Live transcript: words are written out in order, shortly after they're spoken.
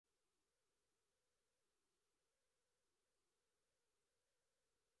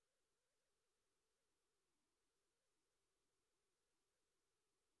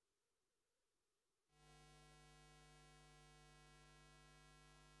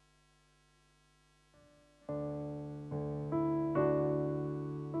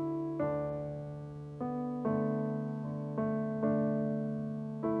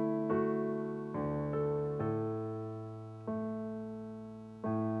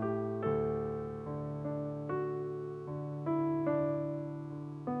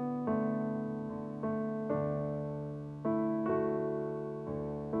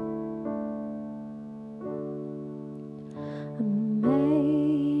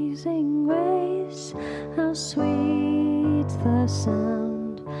how sweet the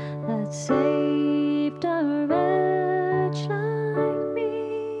sound that saved a wretch like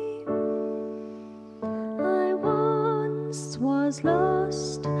me. I once was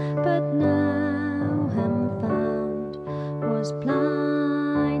lost, but now am found, was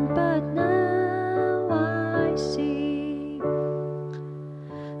blind, but now I see.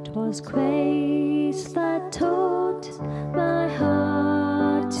 'Twas grace that taught my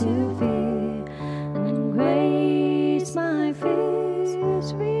heart to fear, and grace my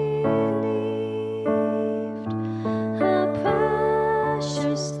fears relieved. How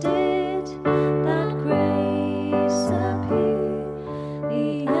precious did that grace appear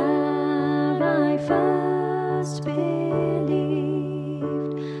the hour I first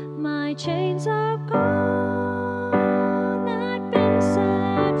believed. My chains are gone, I've been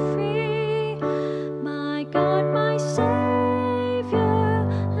set free. My God, my Savior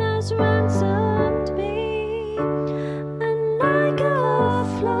has ransomed me, and like a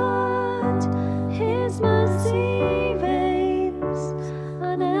flood His mercy reigns,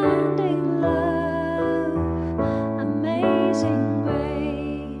 unending love, amazing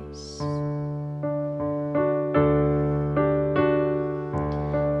grace.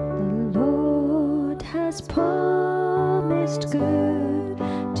 The Lord has promised good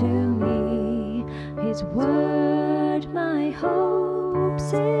to me, His word my hope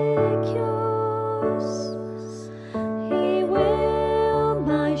secures. He will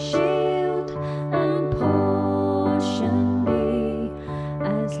my shield and portion be,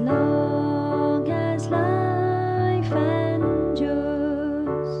 as long as life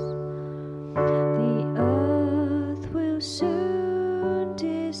endures. The earth will soon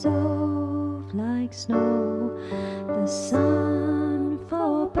dissolve like snow, the sun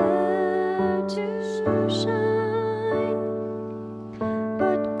forbear to shine,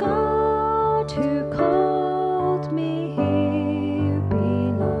 but God who called me here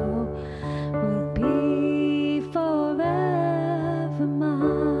below will be forever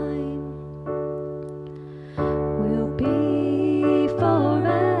mine, will be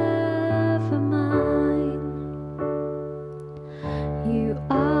forever mine. You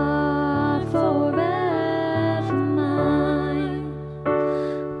are forever mine.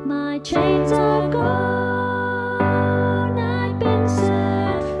 My chains are gone, I've been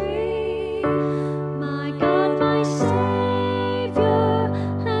set free. My God, my Savior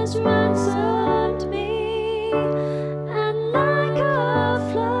has ransomed me, and like a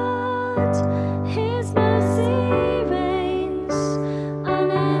flood His mercy reigns,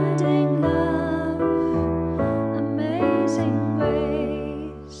 unending love, amazing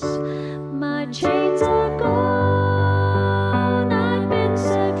grace. My chains are gone, I've been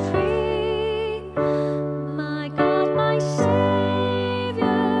set free. My God, my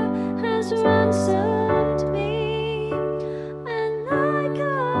Savior has ransomed me, and like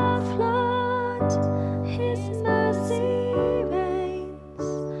a flood His mercy reigns,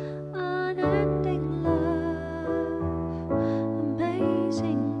 unending love,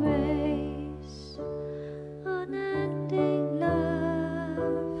 amazing grace, unending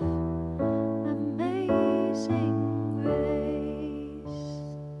love, amazing grace.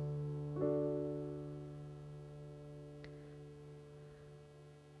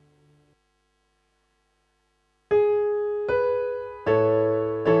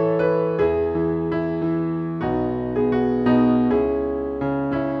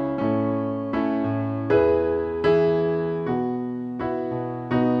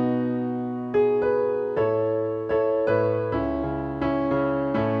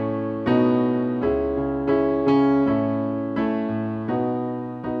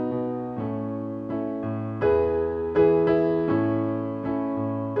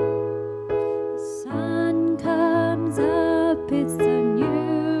 The sun comes up, it's a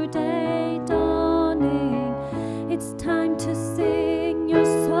new day dawning. It's time to sing your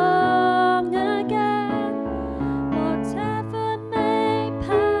song again. Whatever may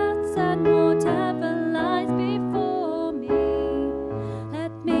pass and whatever lies before me,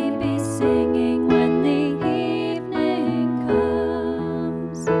 let me be singing when the evening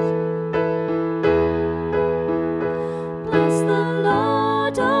comes. Bless the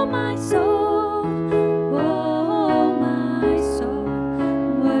Lord, oh my soul, oh my soul.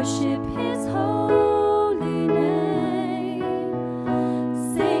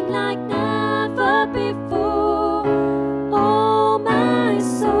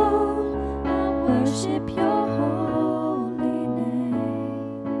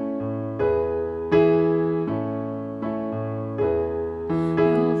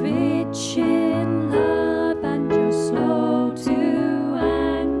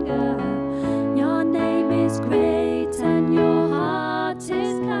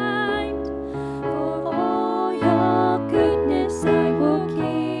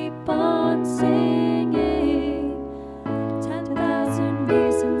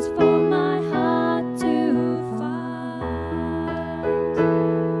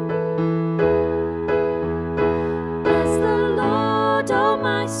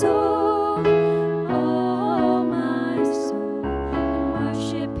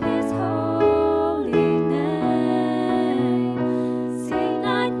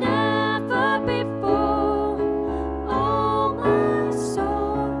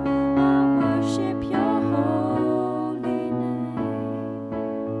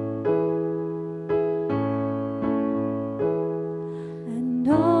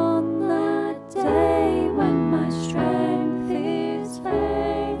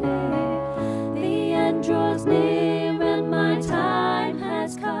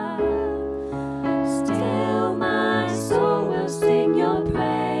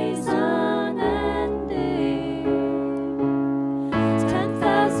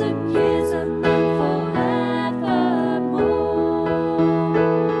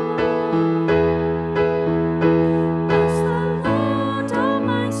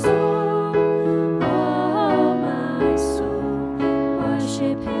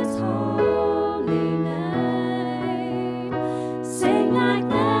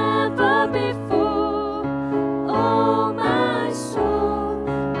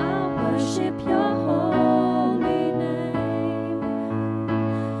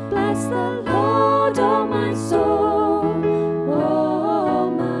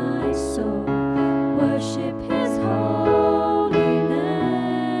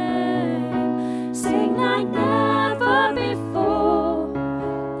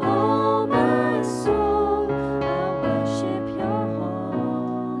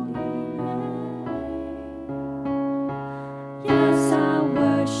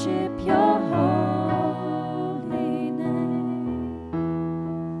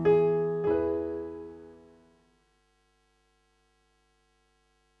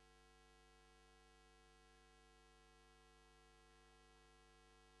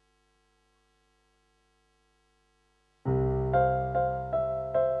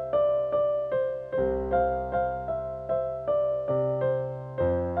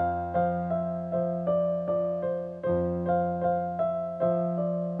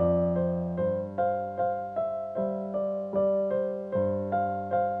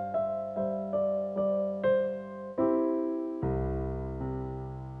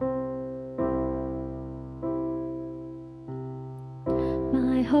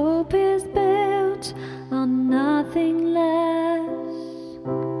 hope is built on nothing less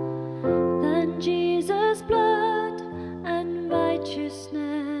than Jesus' blood and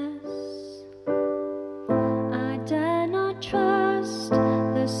righteousness. I dare not trust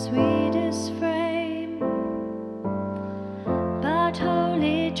the sweetest frame, but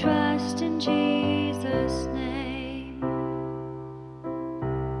wholly trust in Jesus' name.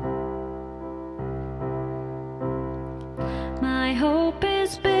 My hope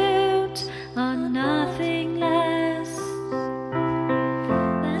is built on nothing less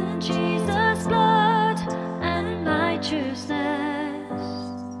than Jesus' blood and righteousness.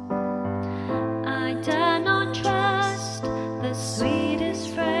 I dare not trust the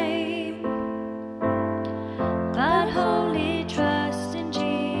sweetest frame, but wholly trust in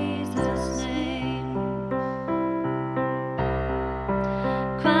Jesus' name.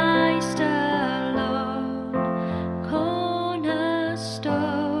 Christ alone, cornerstone,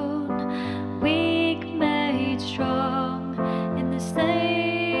 weak made strong in the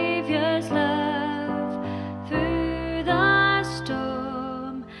Savior's love. Through the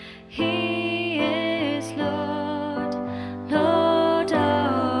storm, He is Lord, Lord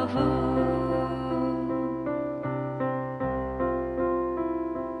of all.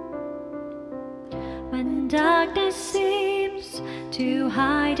 When darkness seems to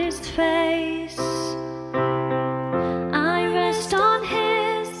hide His face, I rest on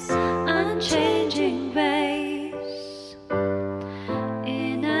His unchanging grace.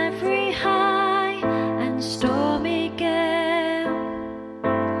 In every high and stormy gale,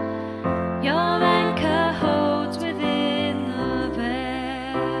 your anchor holds within the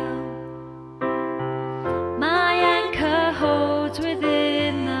veil. My anchor holds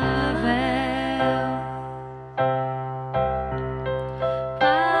within the veil.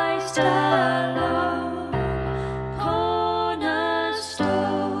 Christ alone, cornerstone,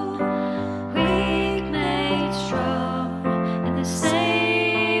 weak made strong in the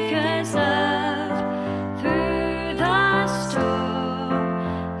Savior's love. Through the storm,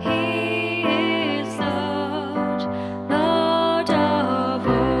 He is Lord, Lord of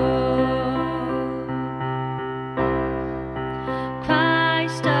all.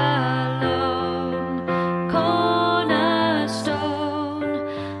 Christ alone, cornerstone,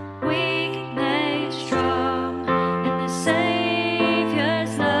 weak made strong in the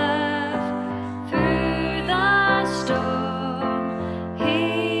Savior's love. Through the storm,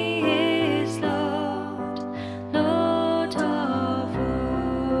 He is Lord, Lord of all.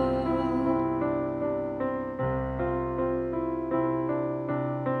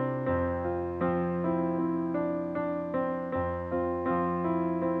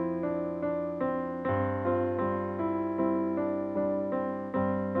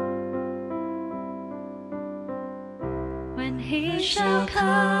 When He shall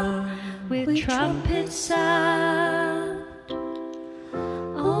come with trumpet sound,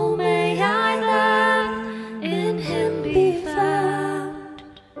 oh, may I then in Him be found,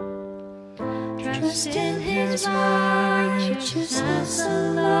 dressed in His righteousness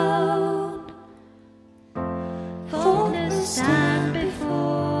alone, faultless stand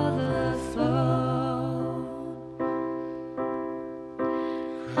before the throne.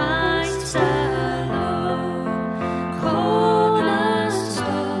 Christ alone, cornerstone,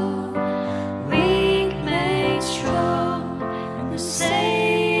 weak made strong in the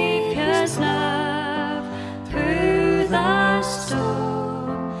Savior's love. Through the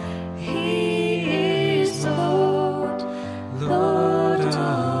storm, He is Lord, Lord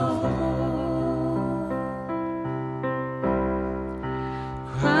of all.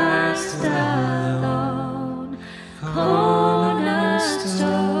 Christ alone, cornerstone,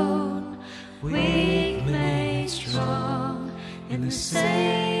 weak made strong in the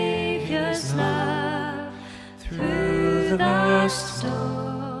Savior's love. Through the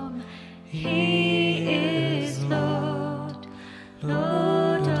storm, He is Lord,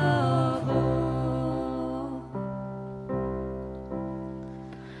 Lord of all.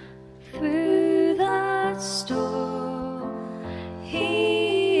 Through the storm,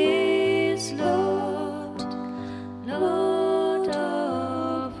 He is Lord, Lord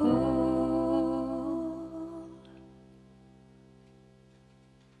of all.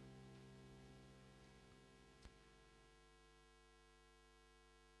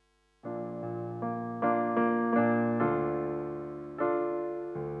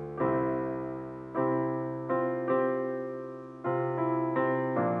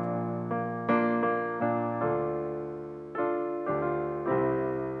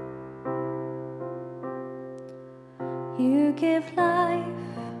 You give life,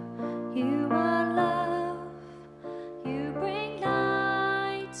 you are love, you bring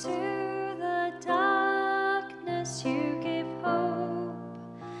light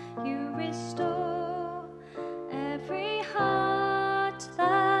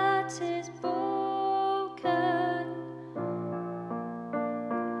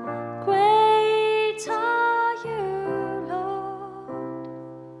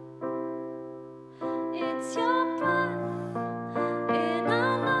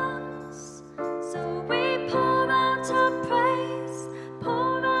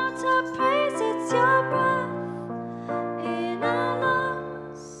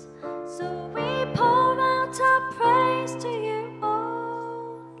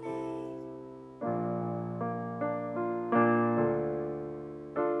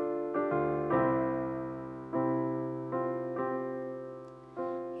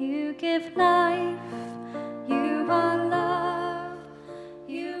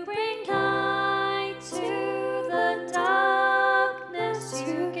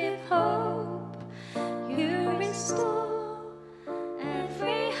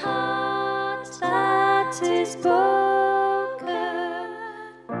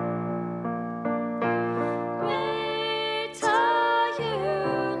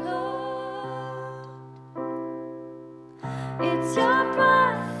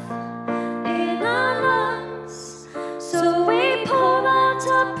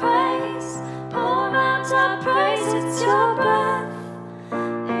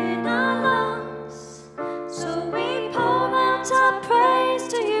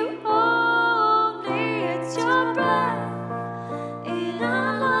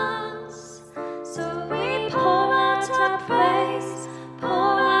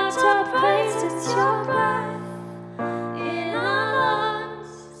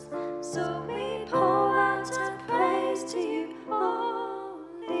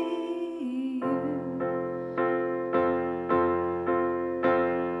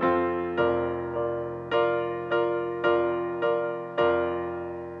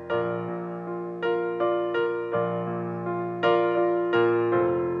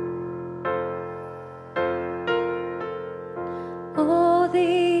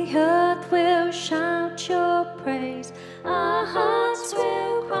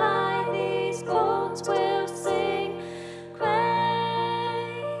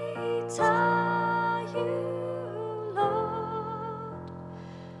tell you, Lord.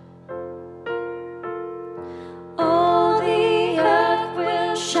 All the earth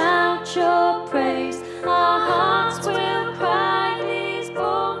will shout your praise. Our hearts will cry, these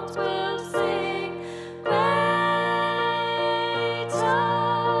bones will sing. Great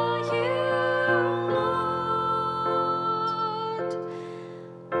are you, Lord.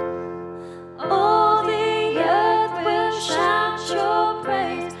 All the earth will shout your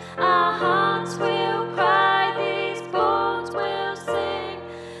praise. Our hearts will cry, these bones will sing.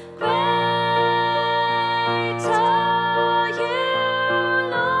 Great are you,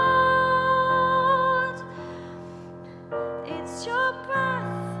 Lord. It's your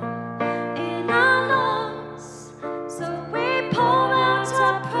breath in our lungs, so we pour out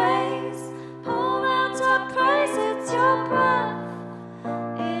our praise. Pour out our praise. It's your breath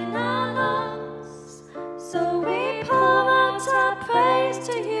in our lungs, so we pour out our praise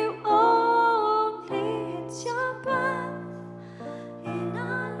to you only. It's your breath in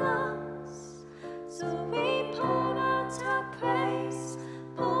our lungs, so we pour out our praise.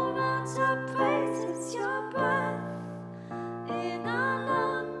 Pour out our praise. It's your breath in our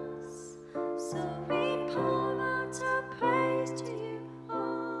lungs, so we pour out our praise to you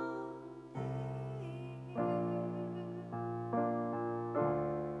only.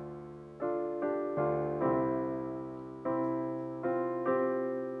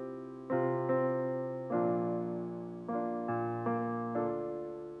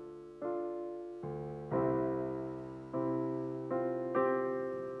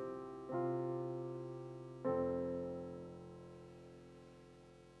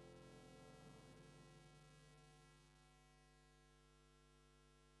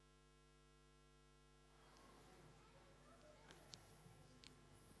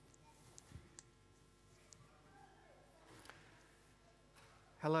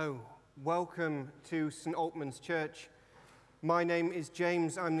 Hello, welcome to St Altman's Church. My name is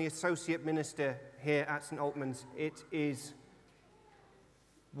James. I'm the Associate Minister here at St Altman's. It is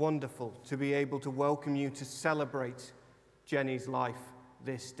wonderful to be able to welcome you to celebrate Jenny's life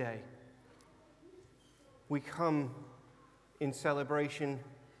this day. We come in celebration,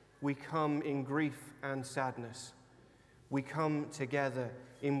 we come in grief and sadness. We come together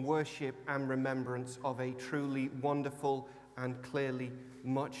in worship and remembrance of a truly wonderful and clearly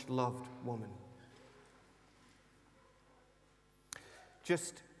much loved woman.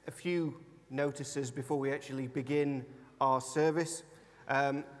 Just a few notices before we actually begin our service.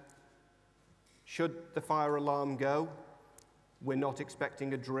 Should the fire alarm go, we're not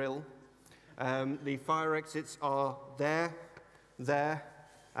expecting a drill. The fire exits are there,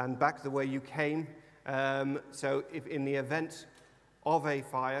 and back the way you came. So if in the event of a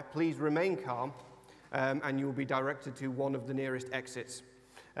fire, please remain calm, and you will be directed to one of the nearest exits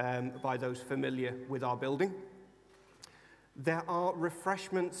by those familiar with our building. There are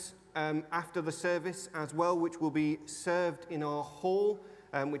refreshments after the service as well, which will be served in our hall,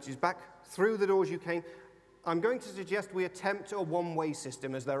 which is back through the doors you came. I'm going to suggest we attempt a one-way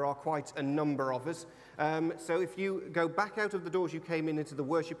system, as there are quite a number of us. So if you go back out of the doors you came in into the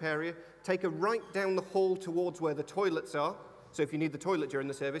worship area, take a right down the hall towards where the toilets are. So if you need the toilet during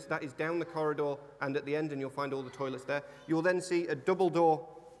the service, that is down the corridor and at the end, and you'll find all the toilets there. You'll then see a double door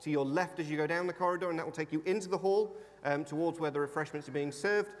to your left as you go down the corridor, and that will take you into the hall towards where the refreshments are being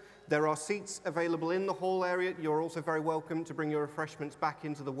served. There are seats available in the hall area. You're also very welcome to bring your refreshments back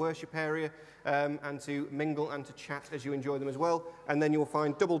into the worship area and to mingle and to chat as you enjoy them as well. And then you'll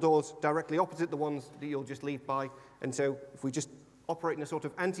find double doors directly opposite the ones that you'll just leave by. And so if we just operate in a sort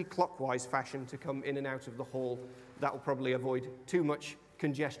of anti-clockwise fashion to come in and out of the hall, that will probably avoid too much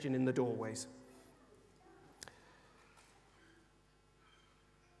congestion in the doorways.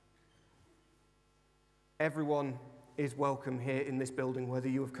 Everyone is welcome here in this building, whether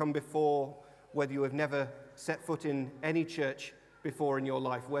you have come before, whether you have never set foot in any church before in your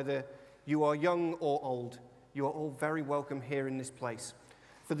life, whether you are young or old, you are all very welcome here in this place.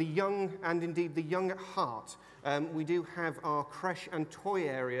 For the young, and indeed the young at heart, we do have our creche and toy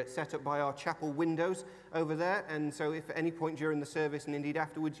area set up by our chapel windows over there, and so if at any point during the service and indeed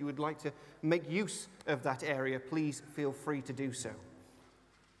afterwards you would like to make use of that area, please feel free to do so.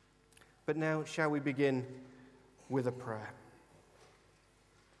 But now, shall we begin with a prayer?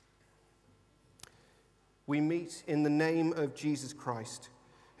 We meet in the name of Jesus Christ,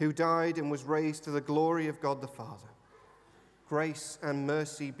 who died and was raised to the glory of God the Father. Grace and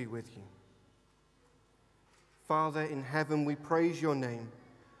mercy be with you. Father in heaven, we praise your name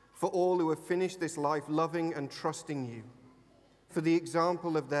for all who have finished this life loving and trusting you, for the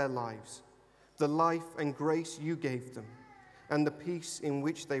example of their lives, the life and grace you gave them, and the peace in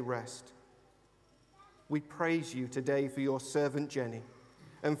which they rest. We praise you today for your servant Jenny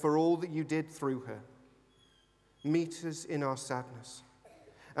and for all that you did through her. Meet us in our sadness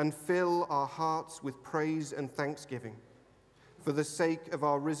and fill our hearts with praise and thanksgiving for the sake of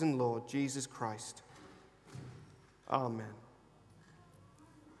our risen Lord, Jesus Christ. Amen.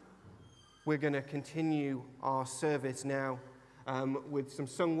 We're going to continue our service now with some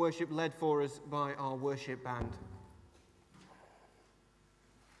sung worship led for us by our worship band.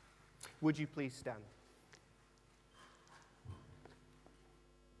 Would you please stand?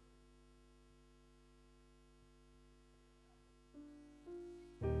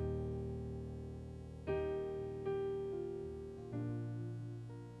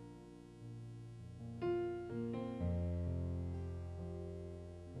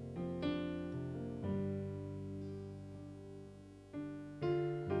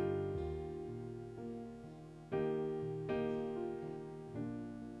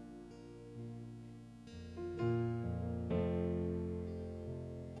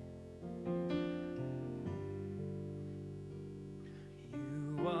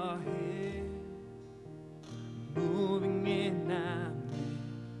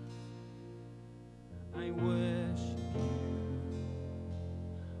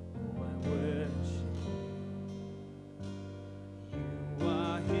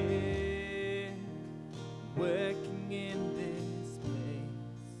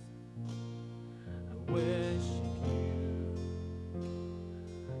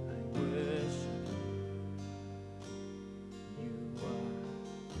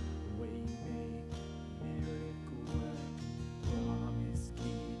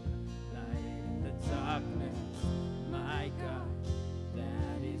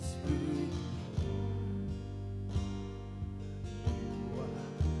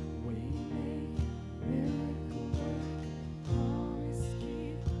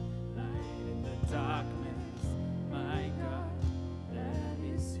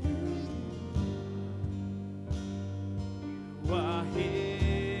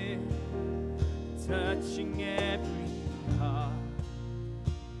 Touching every heart,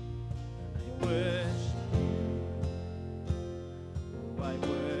 I worship you. Oh, I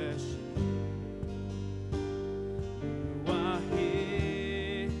worship you. You are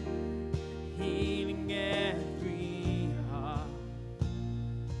here, healing every heart.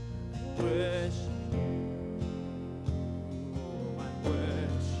 I worship you. Oh, I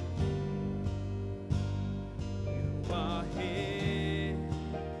worship you. You are here,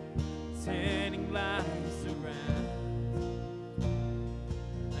 turning lives around.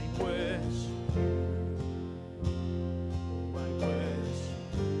 I worship you. Oh, I worship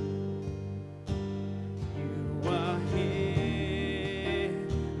you. You are here,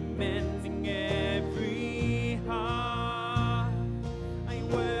 mending every heart. I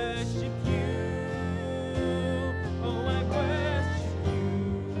worship you. Oh, I worship you.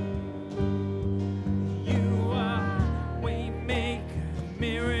 You are waymaker,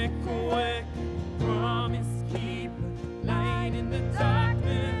 miracle worker, promise keeper, light in the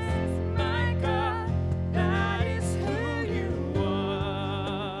darkness. My God, that is who you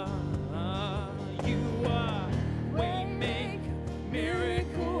are. You are waymaker,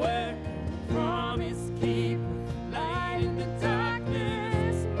 miracle worker, promise keeper, light in the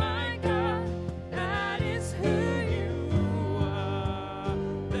darkness. My God, that is who you are.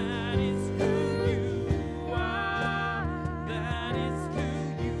 That is who you are. That is who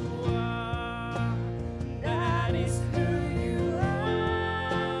you are. That is who you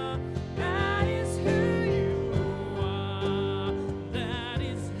are. That is who you are. That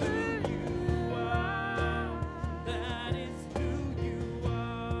is who you are. That is who you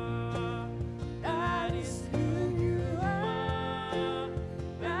are. That is who you are.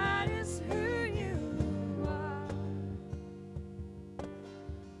 That is who you are.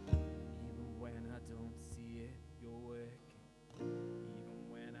 Even when I don't see it, you're working. Even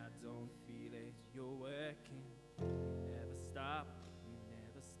when I don't feel it, you're working. You never stop, you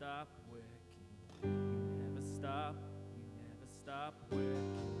never stop working. You never stop, you never stop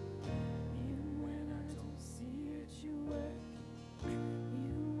working. Even when I don't see it, you're working.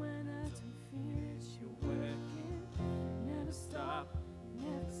 Even when I don't feel it, you're working. You never stop, you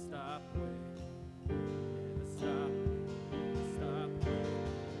never stop working. You never stop, you never stop working.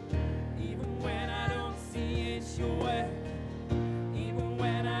 Even when I don't see it, you're working. Even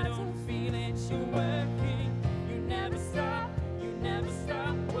when I don't feel it, you're working. You never stop, you never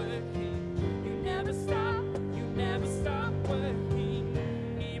stop working. You never stop, you never stop working.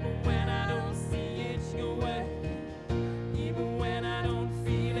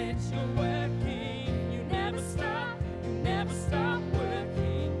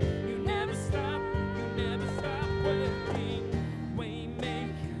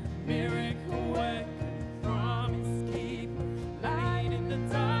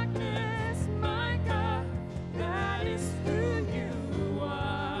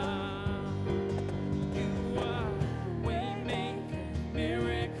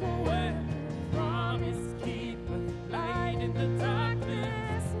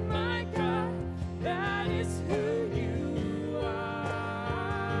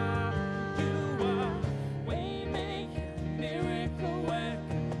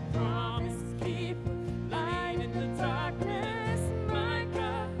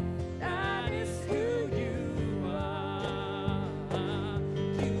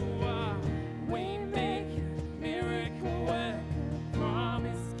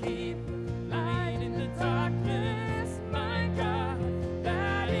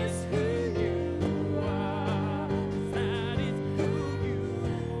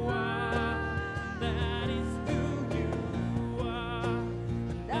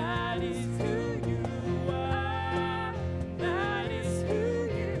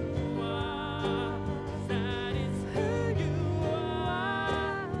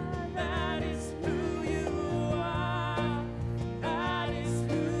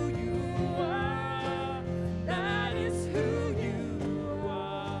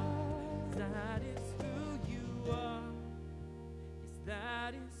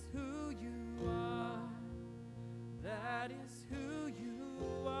 That is who you are. That is who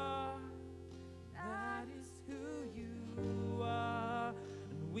you are. That is who you are.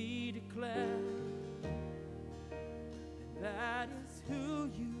 And we declare that is who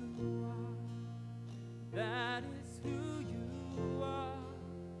you are. That is who you are.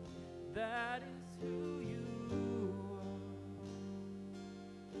 That is who you are.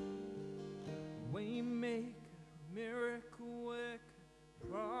 Waymaker, miracle worker,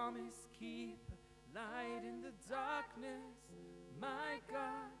 promise keeper, light in the darkness, my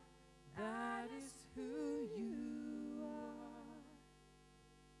God, that is who you are.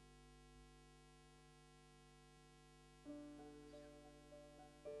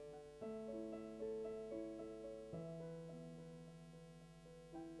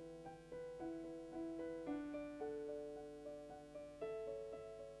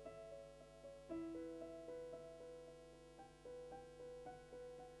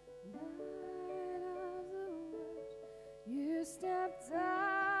 Light of the world, you stepped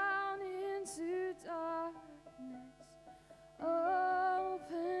down into darkness.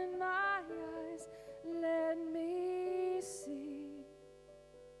 Open my eyes, let me see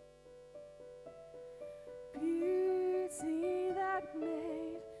beauty that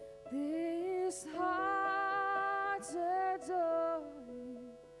made this heart adore you.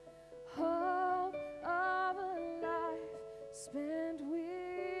 Hope of a life spent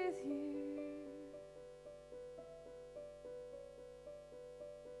with you.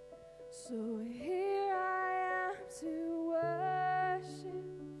 So here I am to worship.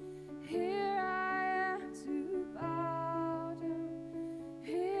 Here I am to bow down.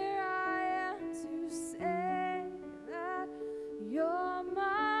 Here I am to say that you're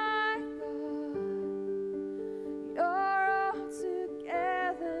my God. You're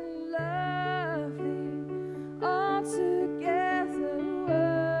altogether lovely, altogether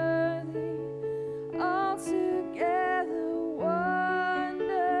worthy, altogether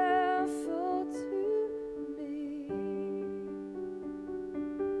wonderful to me.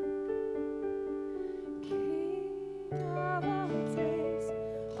 King of all days,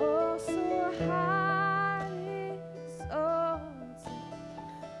 oh so highly exalted,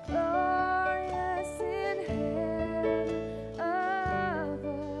 glorious in heaven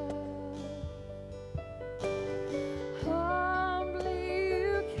above. Humbly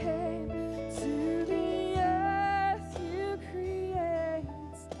you came to the earth you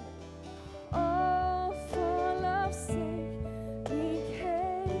created. All full of sin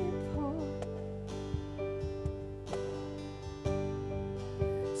became poor.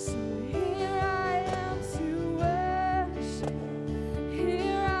 So here I am to worship.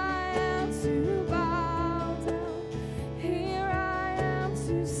 Here I am to bow down. Here I am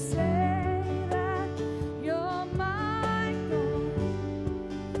to say that you're my God.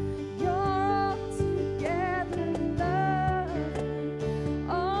 You're altogether lovely,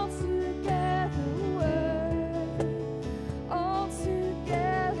 altogether worthy,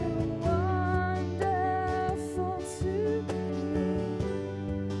 altogether wonderful to me.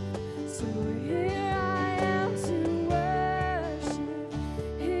 So here I am to worship.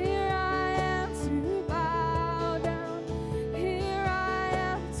 Here I am to bow down. Here I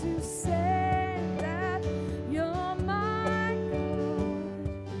am to say that you're my God.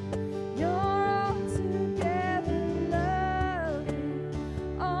 You're altogether lovely,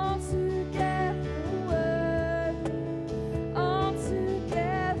 altogether worthy,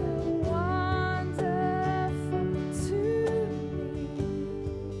 altogether wonderful to me.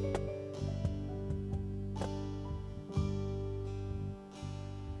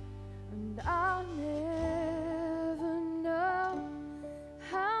 And I'll never know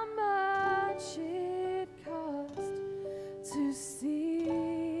how much it cost to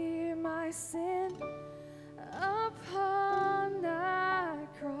see my sin upon that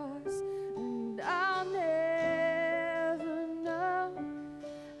cross. And I'll never know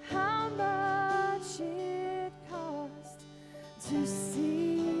how much it cost to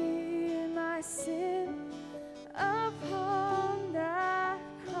see my sin upon that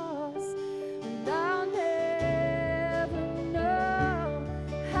cross. And I'll never know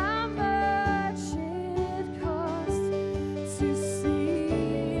how much it cost to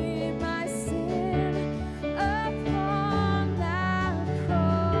see my sin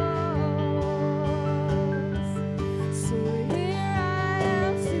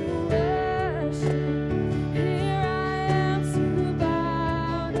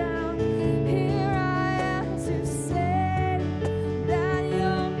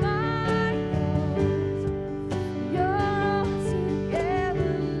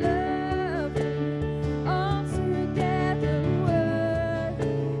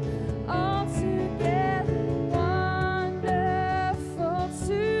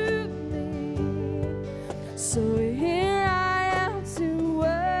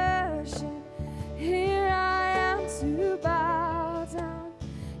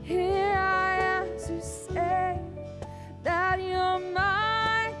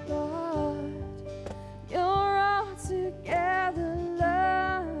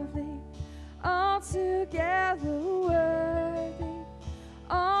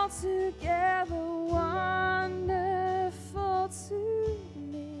altogether wonderful to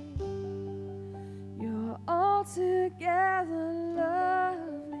me. You're altogether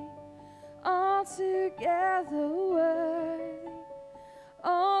lovely, altogether worthy,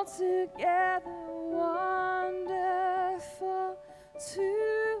 altogether wonderful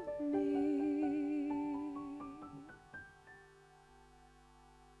to me.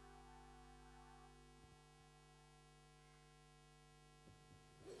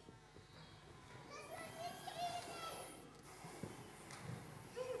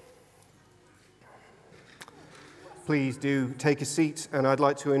 Please do take a seat, and I'd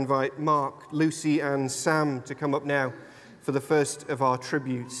like to invite Mark, Lucy, and Sam to come up now for the first of our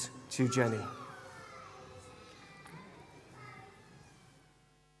tributes to Jenny.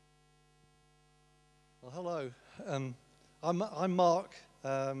 Well, hello. I'm Mark,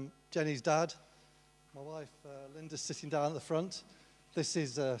 Jenny's dad. My wife Linda's sitting down at the front. This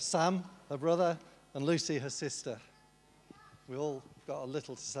is Sam, her brother, and Lucy, her sister. We all got a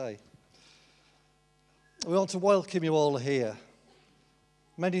little to say. We want to welcome you all here.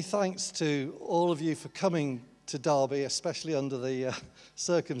 Many thanks to all of you for coming to Derby, especially under the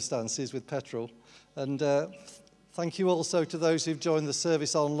circumstances with petrol. And thank you also to those who've joined the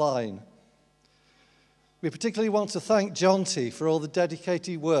service online. We particularly want to thank Jonty for all the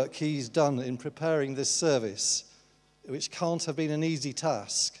dedicated work he's done in preparing this service, which can't have been an easy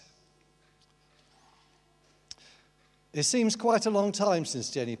task. It seems quite a long time since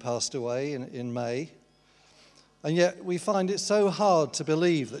Jenny passed away in May. And yet we find it so hard to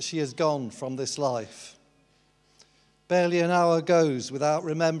believe that she has gone from this life. Barely an hour goes without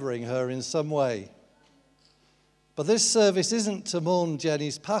remembering her in some way. But this service isn't to mourn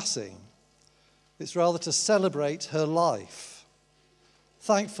Jenny's passing. It's rather to celebrate her life.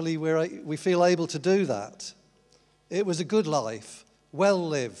 Thankfully, we feel able to do that. It was a good life, well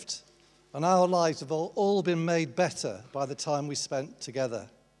lived, and our lives have all been made better by the time we spent together.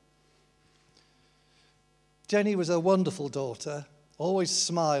 Jenny was a wonderful daughter, always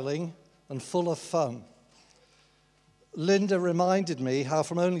smiling and full of fun. Linda reminded me how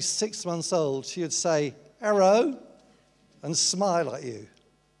from only 6 months old she would say, "Hello," and smile at you.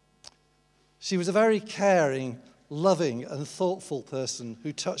 She was a very caring, loving and thoughtful person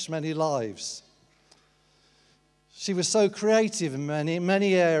who touched many lives. She was so creative in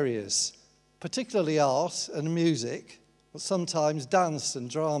many areas, particularly art and music, but sometimes dance and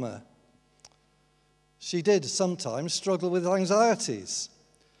drama. She did sometimes struggle with anxieties,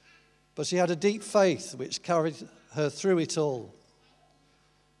 but she had a deep faith which carried her through it all.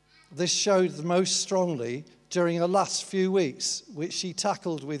 This showed the most strongly during her last few weeks, which she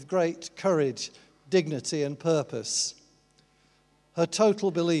tackled with great courage, dignity, and purpose. Her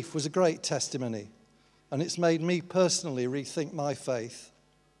total belief was a great testimony, and it's made me personally rethink my faith.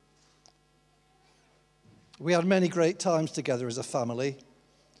 We had many great times together as a family,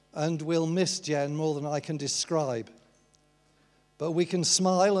 and we'll miss Jen more than I can describe. But we can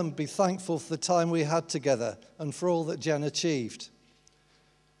smile and be thankful for the time we had together and for all that Jen achieved.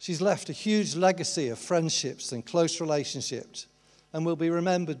 She's left a huge legacy of friendships and close relationships, and will be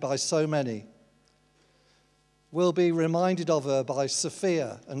remembered by so many. We'll be reminded of her by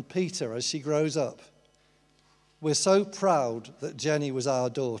Sophia and Peter as she grows up. We're so proud that Jenny was our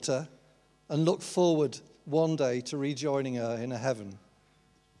daughter and look forward one day to rejoining her in a heaven.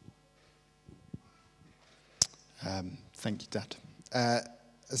 Thank you, Dad.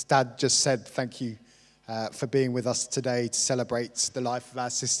 As Dad just said, thank you for being with us today to celebrate the life of our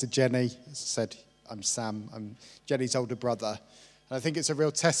sister Jenny. As I said, I'm Sam. I'm Jenny's older brother. And I think it's a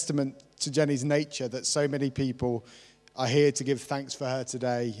real testament to Jenny's nature that so many people are here to give thanks for her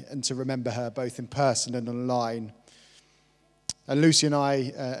today and to remember her both in person and online. And Lucy and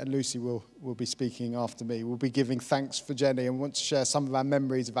I, and Lucy will be speaking after me, will be giving thanks for Jenny and want to share some of our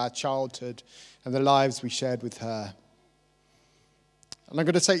memories of our childhood and the lives we shared with her. And I'm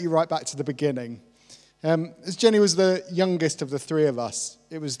going to take you right back to the beginning. As Jenny was the youngest of the three of us,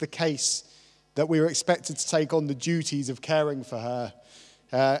 it was the case that we were expected to take on the duties of caring for her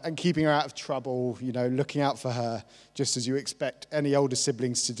and keeping her out of trouble, looking out for her, just as you expect any older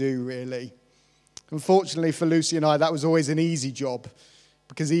siblings to do, really. Unfortunately for Lucy and I, that was always an easy job,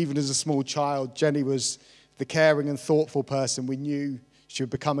 because even as a small child, Jenny was the caring and thoughtful person we knew she would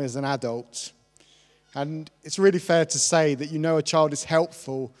become as an adult. And it's really fair to say that a child is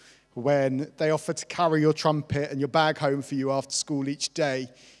helpful when they offer to carry your trumpet and your bag home for you after school each day,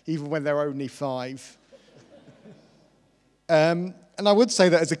 even when they're only 5. And I would say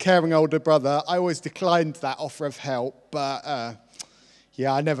that as a caring older brother, I always declined that offer of help, but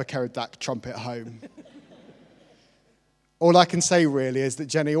I never carried that trumpet home. all I can say really is that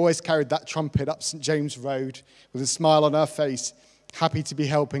Jenny always carried that trumpet up St. James Road with a smile on her face, happy to be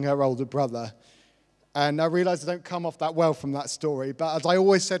helping her older brother. And I realise I don't come off that well from that story, but as I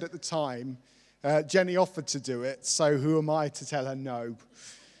always said at the time, Jenny offered to do it, so who am I to tell her no?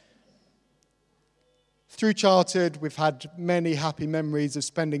 Through childhood, we've had many happy memories of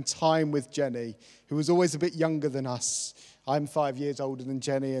spending time with Jenny, who was always a bit younger than us. I'm 5 years older than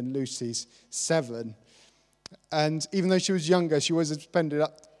Jenny, and Lucy's 7. And even though she was younger, she always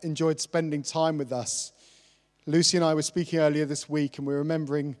enjoyed spending time with us. Lucy and I were speaking earlier this week, and we're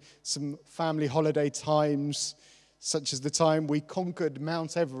remembering some family holiday times, such as the time we conquered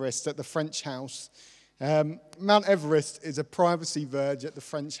Mount Everest at the French house. Mount Everest is a privacy verge at the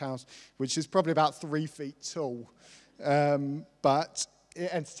French house, which is probably about 3 feet tall. But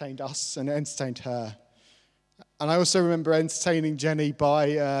it entertained us and it entertained her. And I also remember entertaining Jenny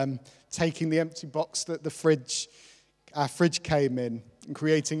by taking the empty box that our fridge came in and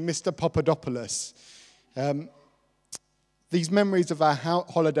creating Mr. Papadopoulos. These memories of our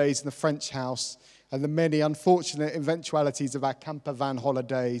holidays in the French house and the many unfortunate eventualities of our camper van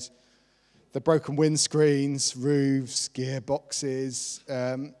holidays, the broken windscreens, roofs, gearboxes.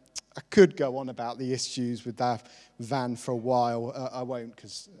 I could go on about the issues with that van for a while. I won't,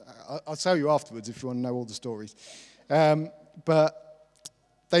 because I'll tell you afterwards if you want to know all the stories. But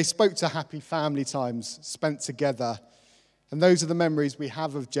they spoke to happy family times spent together. And those are the memories we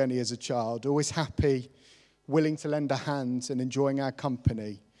have of Jenny as a child, always happy, willing to lend a hand and enjoying our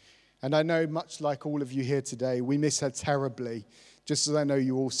company. And I know, much like all of you here today, we miss her terribly, just as I know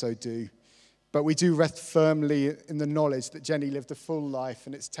you also do. But we do rest firmly in the knowledge that Jenny lived a full life,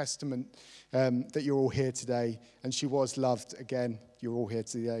 and it's testament that you're all here today. And she was loved. Again, you're all here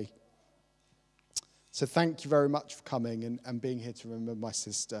today. So thank you very much for coming and being here to remember my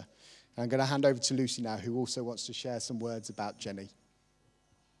sister. And I'm going to hand over to Lucy now, who also wants to share some words about Jenny.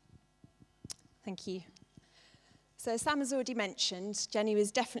 Thank you. So Sam has already mentioned, Jenny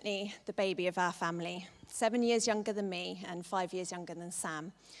was definitely the baby of our family, 7 years younger than me and 5 years younger than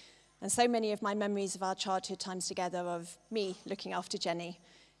Sam. And so many of my memories of our childhood times together of me looking after Jenny.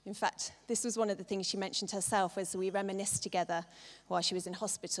 In fact, this was one of the things she mentioned herself as we reminisced together while she was in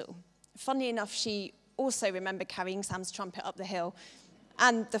hospital. Funnily enough, she also remembered carrying Sam's trumpet up the hill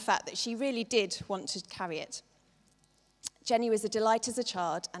and the fact that she really did want to carry it. Jenny was a delight as a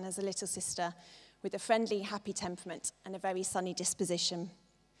child and as a little sister with a friendly, happy temperament and a very sunny disposition.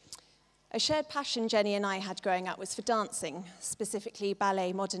 A shared passion Jenny and I had growing up was for dancing, specifically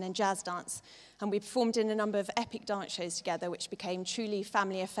ballet, modern and jazz dance, and we performed in a number of epic dance shows together, which became truly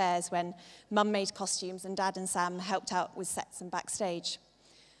family affairs when Mum made costumes and Dad and Sam helped out with sets and backstage.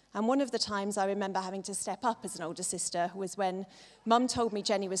 And one of the times I remember having to step up as an older sister was when Mum told me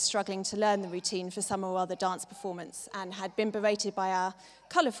Jenny was struggling to learn the routine for some or other dance performance and had been berated by our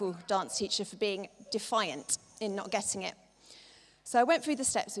colourful dance teacher for being defiant in not getting it. So I went through the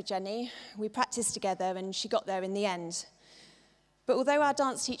steps with Jenny, we practiced together, and she got there in the end. But although our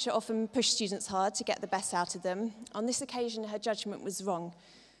dance teacher often pushed students hard to get the best out of them, on this occasion her judgment was wrong,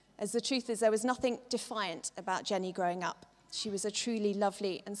 as the truth is there was nothing defiant about Jenny growing up. She was a truly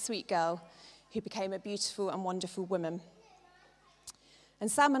lovely and sweet girl who became a beautiful and wonderful woman. And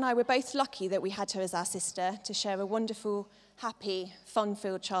Sam and I were both lucky that we had her as our sister to share a wonderful, happy,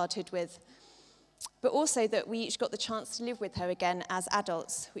 fun-filled childhood with, but also that we each got the chance to live with her again as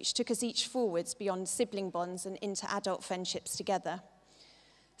adults, which took us each forwards beyond sibling bonds and into adult friendships together.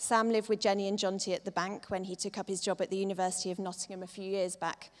 Sam lived with Jenny and Jonty at the bank when he took up his job at the University of Nottingham a few years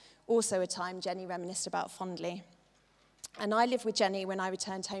back, also a time Jenny reminisced about fondly. And I lived with Jenny when I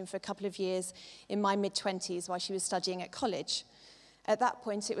returned home for a couple of years in my mid-20s while she was studying at college. At that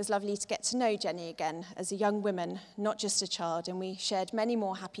point, it was lovely to get to know Jenny again as a young woman, not just a child, and we shared many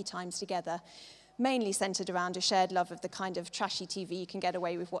more happy times together, mainly centred around a shared love of the kind of trashy TV you can get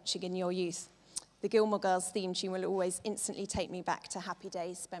away with watching in your youth. The Gilmore Girls theme tune will always instantly take me back to happy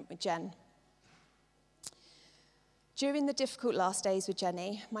days spent with Jen. During the difficult last days with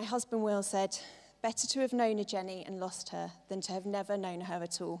Jenny, my husband Will said, "Better to have known a Jenny and lost her than to have never known her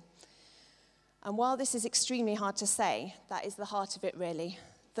at all." And while this is extremely hard to say, that is the heart of it really,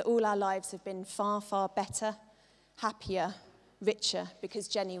 that all our lives have been far, far better, happier, richer, because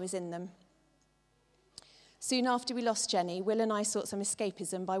Jenny was in them. Soon after we lost Jenny, Will and I sought some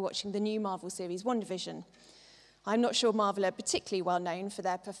escapism by watching the new Marvel series WandaVision. I'm not sure Marvel are particularly well known for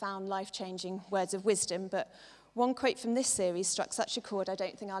their profound, life-changing words of wisdom, but one quote from this series struck such a chord I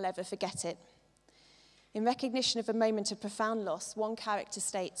don't think I'll ever forget it. In recognition of a moment of profound loss, one character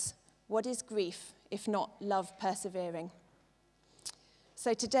states, "What is grief if not love persevering?"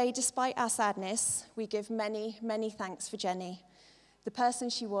 So today, despite our sadness, we give many, many thanks for Jenny, the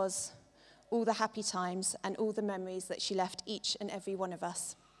person she was, all the happy times and all the memories that she left each and every one of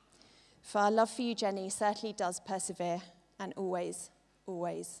us. For our love for you, Jenny, certainly does persevere and always,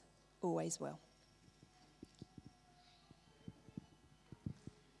 always, always will.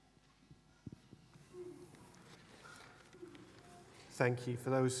 Thank you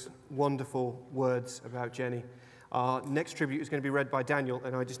for those wonderful words about Jenny. Our next tribute is going to be read by Daniel,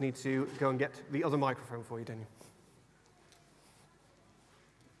 and I just need to go and get the other microphone for you, Daniel.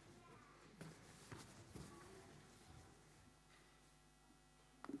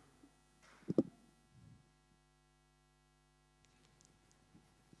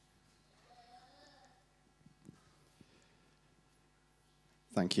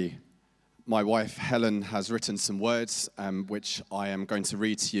 Thank you. My wife, Helen, has written some words which I am going to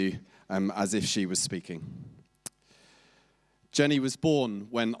read to you as if she was speaking. Jenny was born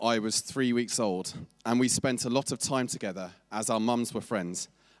when I was 3 weeks old, and we spent a lot of time together as our mums were friends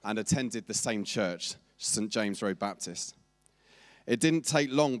and attended the same church, St. James Road Baptist. It didn't take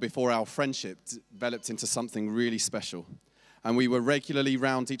long before our friendship developed into something really special, and we were regularly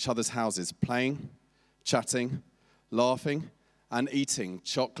round each other's houses, playing, chatting, laughing, and eating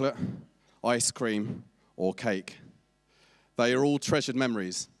chocolate, ice cream, or cake. They are all treasured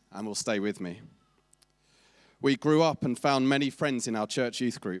memories and will stay with me. We grew up and found many friends in our church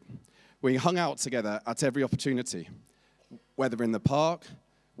youth group. We hung out together at every opportunity, whether in the park,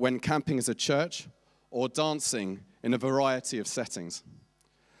 when camping as a church, or dancing in a variety of settings.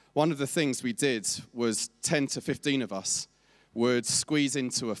 One of the things we did was 10 to 15 of us would squeeze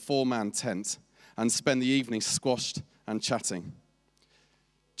into a 4-man tent and spend the evening squashed and chatting.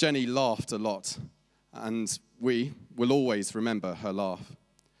 Jenny laughed a lot, and we will always remember her laugh.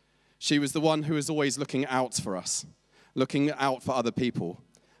 She was the one who was always looking out for us, looking out for other people,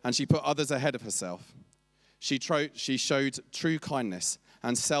 and she put others ahead of herself. She showed true kindness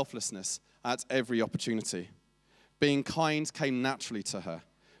and selflessness at every opportunity. Being kind came naturally to her,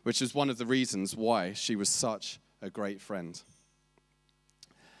 which is one of the reasons why she was such a great friend.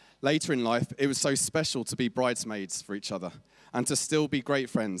 Later in life, it was so special to be bridesmaids for each other and to still be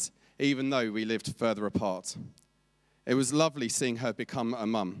great friends, even though we lived further apart. It was lovely seeing her become a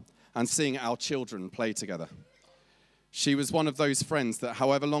mum and seeing our children play together. She was one of those friends that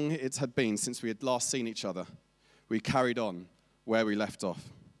however long it had been since we had last seen each other, we carried on where we left off.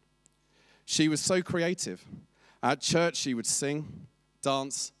 She was so creative. At church, she would sing,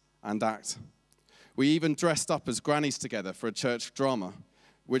 dance, and act. We even dressed up as grannies together for a church drama,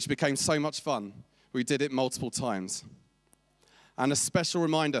 which became so much fun. We did it multiple times. And a special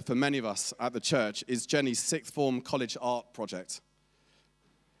reminder for many of us at the church is Jenny's sixth form college art project.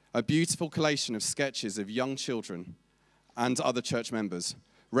 A beautiful collation of sketches of young children and other church members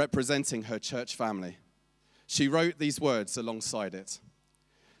representing her church family. She wrote these words alongside it.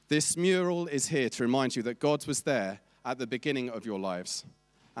 This mural is here to remind you that God was there at the beginning of your lives,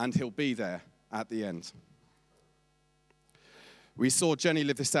 and he'll be there at the end. We saw Jenny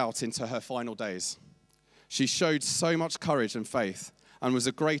live this out into her final days. She showed so much courage and faith and was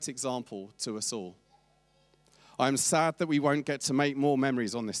a great example to us all. I'm sad that we won't get to make more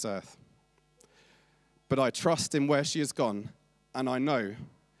memories on this earth. But I trust in where she has gone, and I know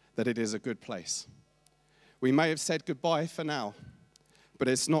that it is a good place. We may have said goodbye for now, but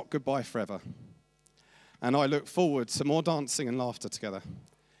it's not goodbye forever. And I look forward to more dancing and laughter together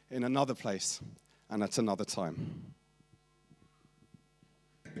in another place and at another time.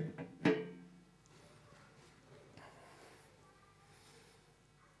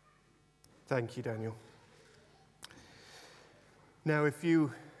 Thank you, Daniel. Now, if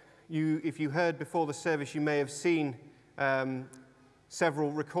you heard before the service, you may have seen several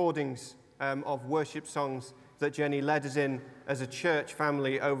recordings of worship songs that Jenny led us in as a church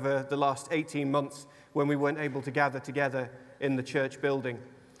family over the last 18 months when we weren't able to gather together in the church building.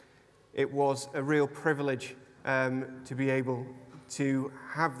 It was a real privilege to be able to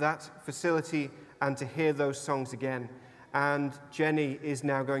have that facility and to hear those songs again. And Jenny is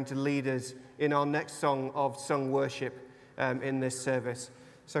now going to lead us in our next song of sung worship in this service.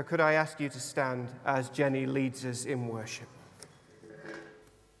 So could I ask you to stand as Jenny leads us in worship?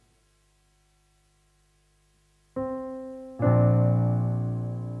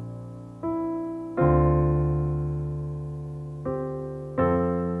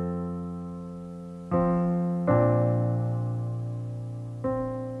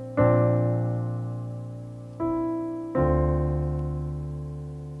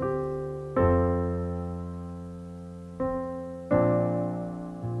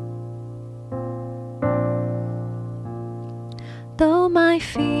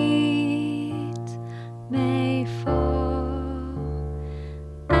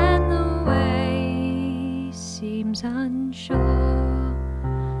 times unsure,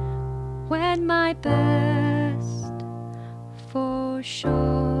 when my best falls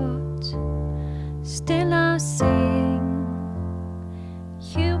short, still I'll sing,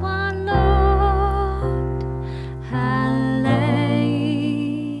 you are Lord. Hallelujah,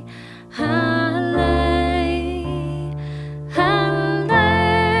 hallelujah, hallelujah.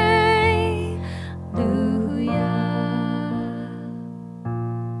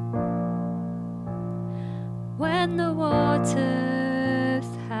 When the waters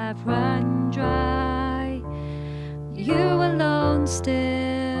have run dry, you alone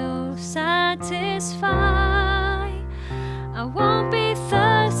still satisfy. I won't be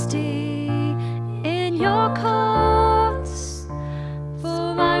thirsty in your courts,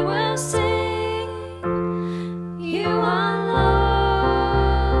 for I will sing, you are Lord.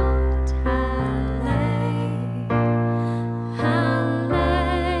 Hallelujah,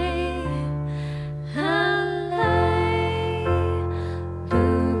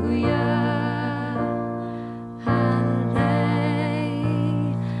 hallelujah, hallelujah,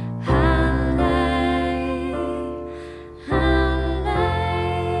 hallelujah,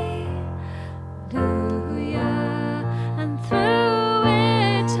 hallelujah. And through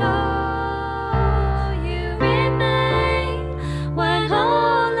it all, you remain. When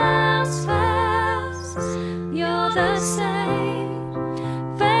all else fails, you're the same.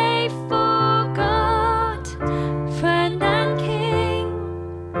 Faithful God, friend and King,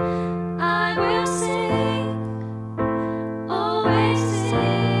 I will sing, always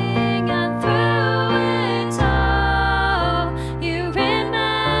sing. And through it all, you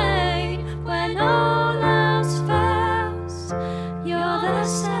remain. When all else fails, you're the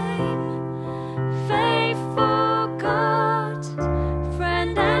same. Faithful God,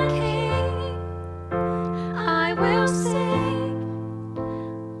 friend and King, I will sing,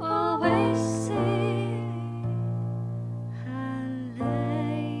 always sing. Hallelujah,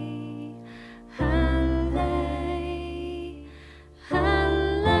 hallelujah,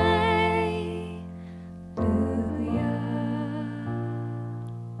 hallelujah.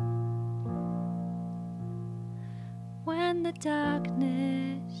 When the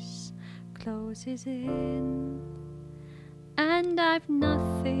darkness closes in and I've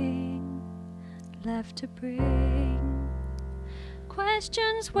nothing left to bring,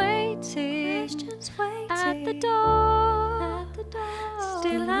 questions waiting at the door,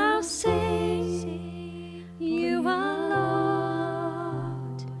 still I'll sing, you are Lord.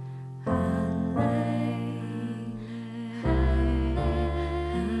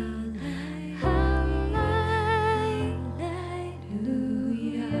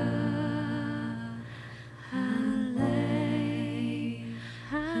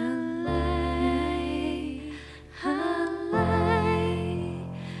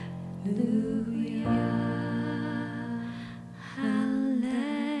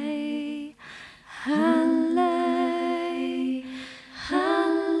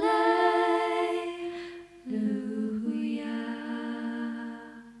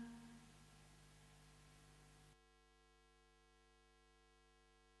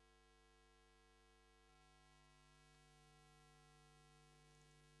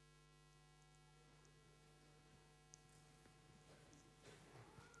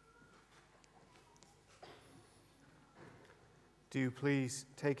 Do please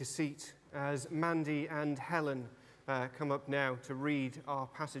take a seat as Mandy and Helen come up now to read our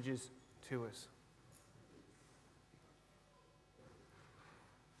passages to us.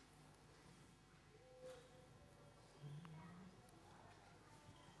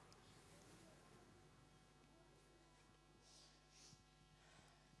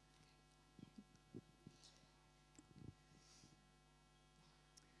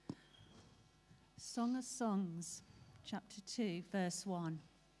 Song of Songs, chapter 2, verse 1.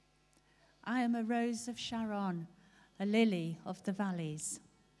 I am a rose of Sharon, a lily of the valleys.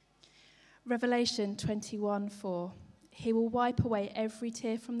 Revelation 21:4. He will wipe away every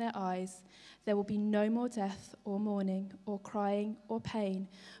tear from their eyes. There will be no more death or mourning or crying or pain,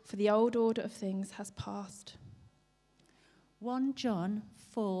 for the old order of things has passed. 1 John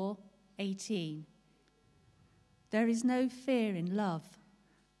 4:18. There is no fear in love,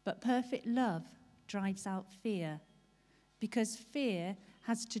 but perfect love drives out fear, because fear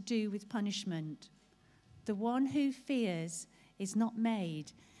has to do with punishment. The one who fears is not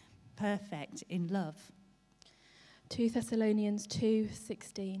made perfect in love. 2 Thessalonians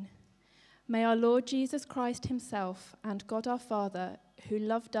 2:16. May our Lord Jesus Christ himself and God our Father, who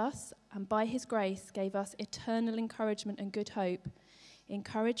loved us and by his grace gave us eternal encouragement and good hope,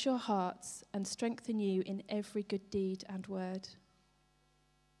 encourage your hearts and strengthen you in every good deed and word.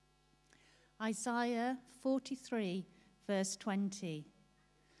 Isaiah 43, verse 20.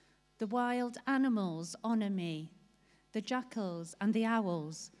 The wild animals honor me, the jackals and the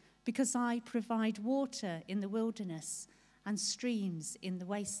owls, because I provide water in the wilderness and streams in the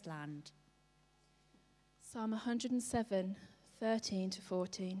wasteland. Psalm 107, 13 to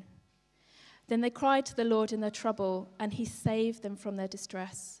 14. Then they cried to the Lord in their trouble, and he saved them from their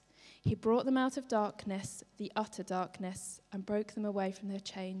distress. He brought them out of darkness, the utter darkness, and broke them away from their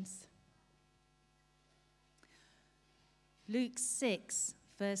chains. Luke 6,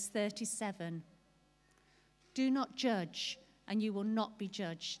 verse 37. Do not judge, and you will not be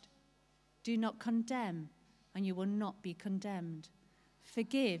judged. Do not condemn, and you will not be condemned.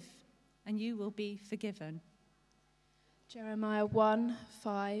 Forgive, and you will be forgiven. Jeremiah 1,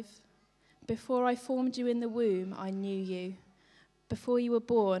 5. Before I formed you in the womb, I knew you. Before you were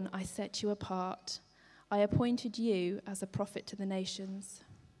born, I set you apart. I appointed you as a prophet to the nations.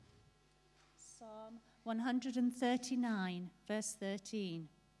 Psalm 139, verse 13.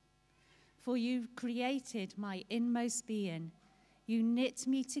 For you created my inmost being. You knit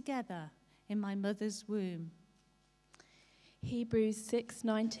me together in my mother's womb. Hebrews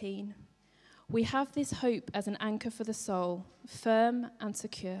 6:19. We have this hope as an anchor for the soul, firm and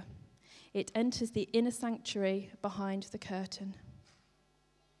secure. It enters the inner sanctuary behind the curtain.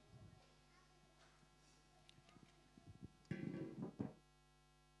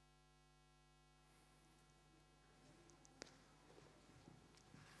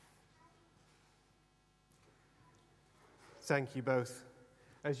 Thank you both.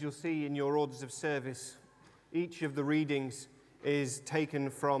 As you'll see in your orders of service, each of the readings is taken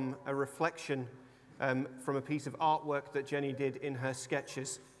from a reflection from a piece of artwork that Jenny did in her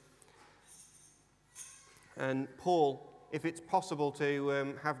sketches. And Paul, if it's possible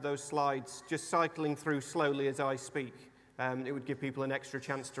to have those slides just cycling through slowly as I speak, it would give people an extra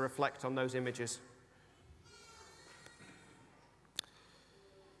chance to reflect on those images.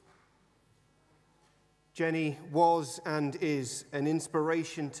 Jenny was and is an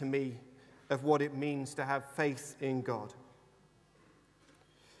inspiration to me of what it means to have faith in God.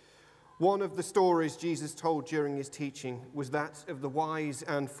 One of the stories Jesus told during his teaching was that of the wise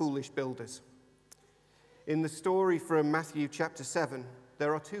and foolish builders. In the story from Matthew chapter 7,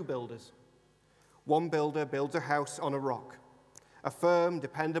 there are two builders. One builder builds a house on a rock, a firm,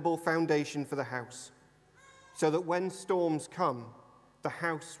 dependable foundation for the house, so that when storms come, the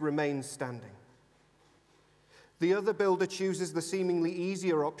house remains standing. The other builder chooses the seemingly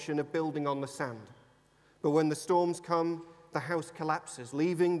easier option of building on the sand. But when the storms come, the house collapses,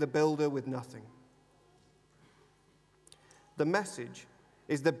 leaving the builder with nothing. The message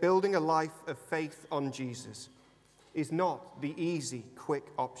is that building a life of faith on Jesus is not the easy,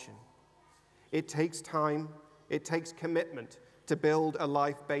 quick option. It takes time, it takes commitment to build a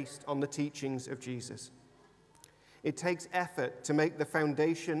life based on the teachings of Jesus. It takes effort to make the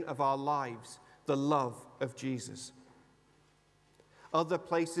foundation of our lives the love of Jesus. Other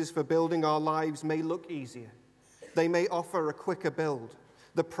places for building our lives may look easier. They may offer a quicker build,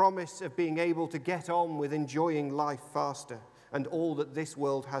 the promise of being able to get on with enjoying life faster and all that this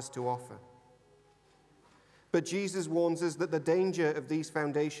world has to offer. But Jesus warns us that the danger of these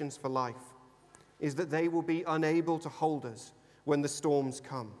foundations for life is that they will be unable to hold us when the storms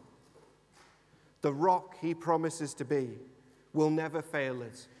come. The rock he promises to be will never fail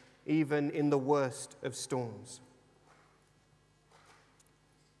us, even in the worst of storms.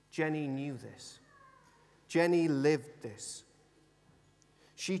 Jenny knew this. Jenny lived this.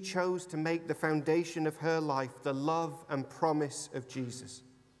 She chose to make the foundation of her life the love and promise of Jesus.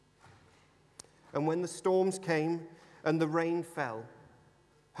 And when the storms came and the rain fell,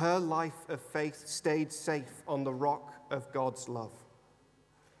 her life of faith stayed safe on the rock of God's love.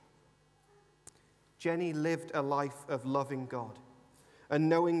 Jenny lived a life of loving God and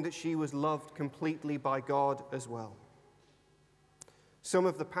knowing that she was loved completely by God as well. Some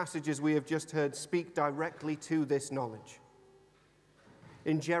of the passages we have just heard speak directly to this knowledge.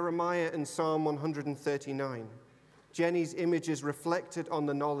 In Jeremiah and Psalm 139, Jenny's images reflected on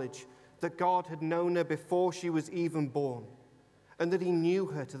the knowledge that God had known her before she was even born, and that he knew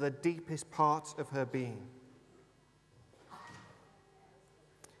her to the deepest parts of her being.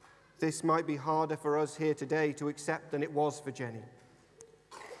 This might be harder for us here today to accept than it was for Jenny.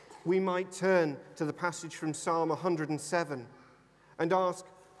 We might turn to the passage from Psalm 107 and ask,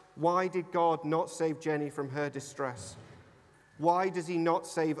 why did God not save Jenny from her distress? Why does he not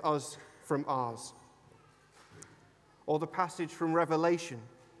save us from ours? Or the passage from Revelation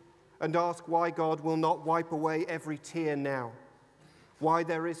and ask why God will not wipe away every tear now, why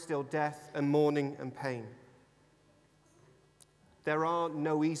there is still death and mourning and pain. There are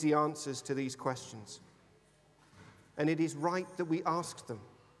no easy answers to these questions, and it is right that we ask them.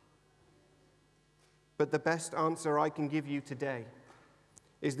 But the best answer I can give you today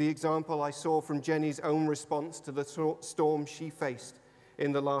is the example I saw from Jenny's own response to the storm she faced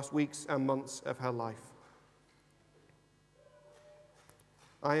in the last weeks and months of her life.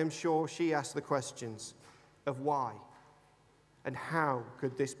 I am sure she asked the questions of why and how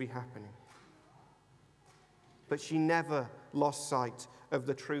could this be happening. But she never lost sight of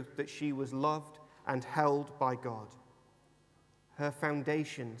the truth that she was loved and held by God. Her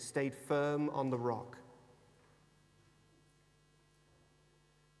foundation stayed firm on the rock.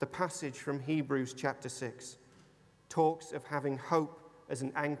 The passage from Hebrews chapter 6 talks of having hope as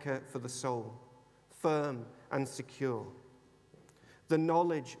an anchor for the soul, firm and secure. The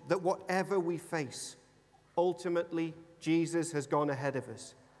knowledge that whatever we face, ultimately Jesus has gone ahead of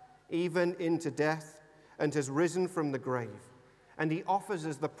us, even into death, and has risen from the grave, and he offers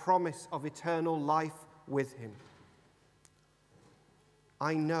us the promise of eternal life with him.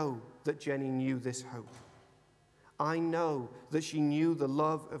 I know that Jenny knew this hope. I know that she knew the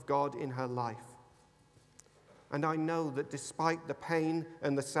love of God in her life. And I know that despite the pain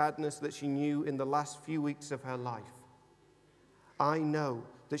and the sadness that she knew in the last few weeks of her life, I know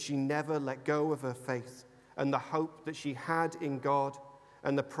that she never let go of her faith and the hope that she had in God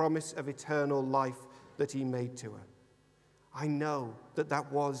and the promise of eternal life that he made to her. I know that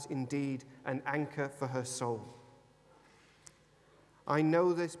that was indeed an anchor for her soul. I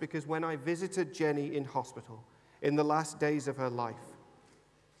know this because when I visited Jenny in hospital in the last days of her life,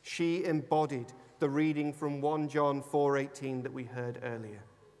 she embodied the reading from 1 John 4:18 that we heard earlier.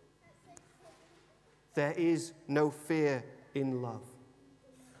 There is no fear in love,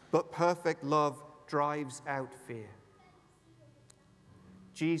 but perfect love drives out fear.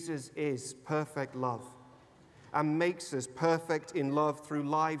 Jesus is perfect love and makes us perfect in love through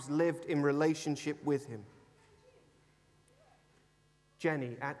lives lived in relationship with him.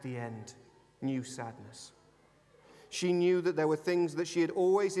 Jenny, at the end, knew sadness. She knew that there were things that she had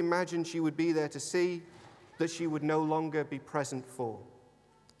always imagined she would be there to see, that she would no longer be present for.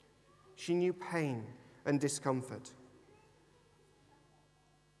 She knew pain and discomfort.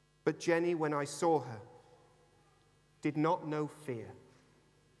 But Jenny, when I saw her, did not know fear.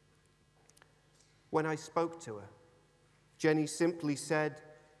 When I spoke to her, Jenny simply said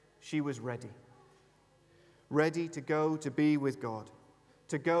she was ready. Ready to go to be with God,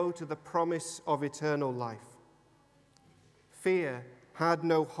 to go to the promise of eternal life. Fear had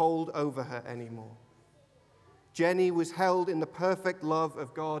no hold over her anymore. Jenny was held in the perfect love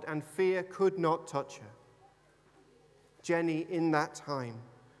of God, and fear could not touch her. Jenny, in that time,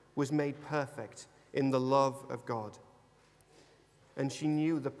 was made perfect in the love of God. And she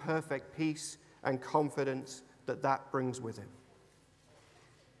knew the perfect peace and confidence that that brings with it.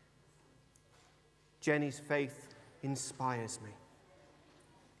 Jenny's faith inspires me.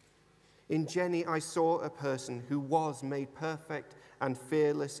 In Jenny, I saw a person who was made perfect and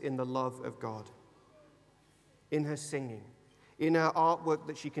fearless in the love of God. In her singing, in her artwork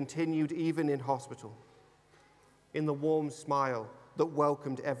that she continued even in hospital, in the warm smile that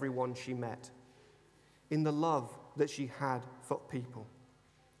welcomed everyone she met, in the love that she had for people.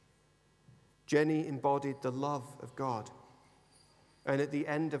 Jenny embodied the love of God, and at the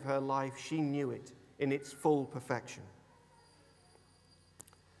end of her life, she knew it in its full perfection.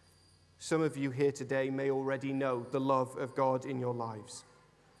 Some of you here today may already know the love of God in your lives.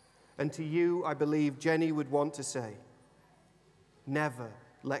 And to you, I believe Jenny would want to say, never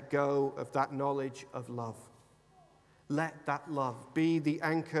let go of that knowledge of love. Let that love be the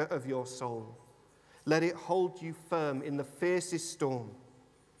anchor of your soul. Let it hold you firm in the fiercest storm,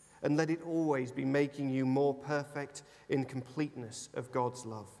 and let it always be making you more perfect in completeness of God's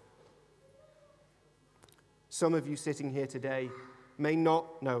love. Some of you sitting here today may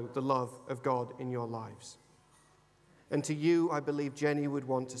not know the love of God in your lives. And to you, I believe Jenny would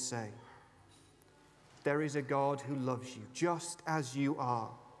want to say, there is a God who loves you just as you are.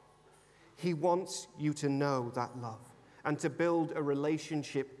 He wants you to know that love and to build a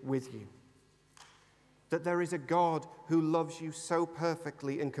relationship with you. That there is a God who loves you so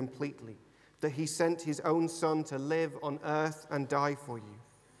perfectly and completely that he sent his own Son to live on earth and die for you,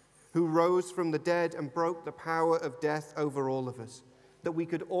 who rose from the dead and broke the power of death over all of us, that we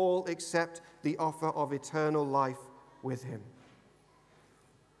could all accept the offer of eternal life with him,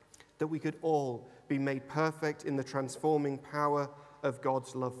 that we could all be made perfect in the transforming power of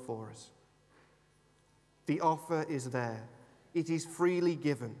God's love for us. The offer is there. It is freely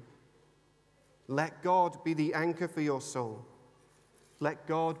given. Let God be the anchor for your soul. Let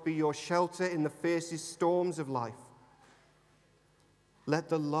God be your shelter in the fiercest storms of life. Let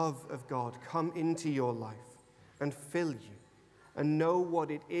the love of God come into your life and fill you, and know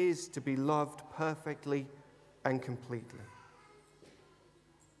what it is to be loved perfectly and completely.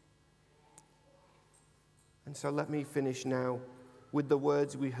 And so let me finish now with the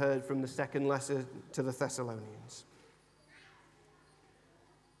words we heard from the second letter to the Thessalonians.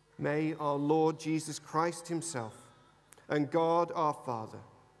 May our Lord Jesus Christ himself and God our Father,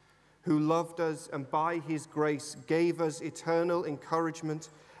 who loved us and by his grace gave us eternal encouragement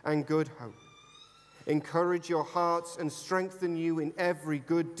and good hope, encourage your hearts and strengthen you in every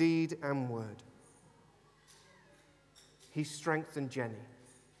good deed and word. He strengthened Jenny.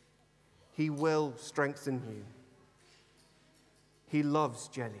 He will strengthen you. He loves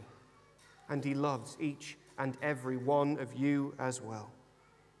Jenny, and he loves each and every one of you as well.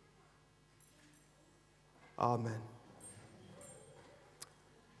 Amen.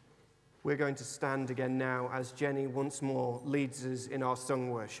 We're going to stand again now as Jenny once more leads us in our sung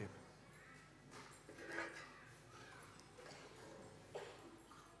worship.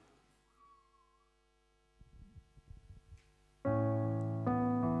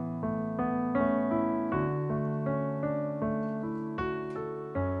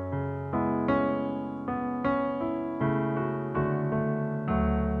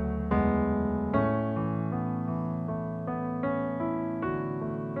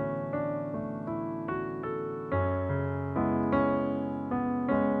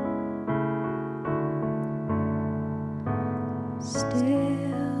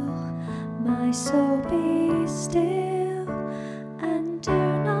 Still, my soul be still, and do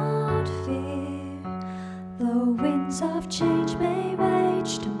not fear. Though winds of change may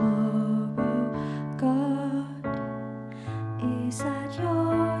rage tomorrow, God is at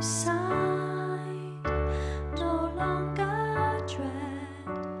your side. No longer dread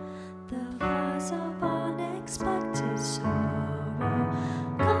the voice of unexpected sorrow.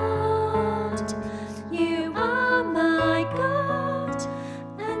 God, you are my God,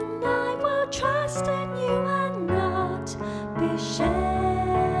 and I will trust in you and not be shaken.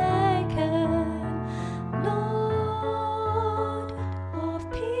 Lord of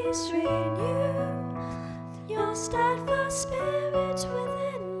peace, renew your steadfast spirit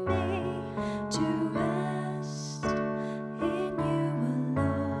within me to rest in you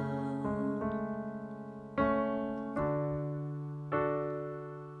alone.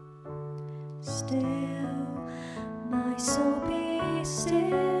 Still, my soul be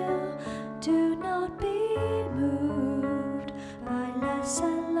still, do not be moved by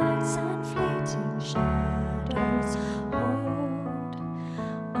lesser lights and fleeting shadows. Hold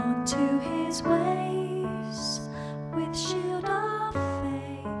on to his ways with shield of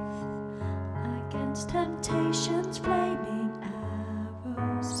faith against temptation's flaming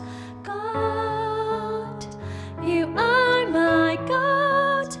arrows. God, you are my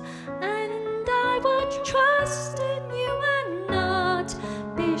God, and I will trust in you and not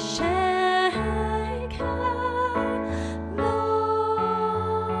be shaken.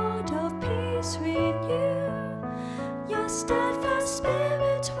 Lord of peace, renew your steadfast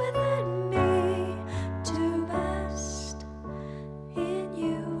spirit within me to rest in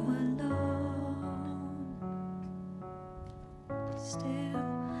you alone. Still,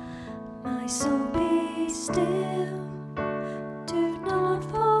 my soul be still, do not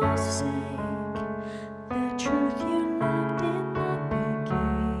forsake the truth you loved in the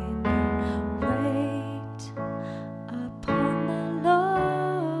beginning. Wait upon the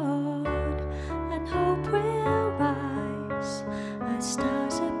Lord, and hope will rise as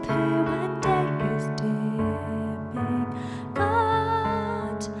stars appear when day is dimming.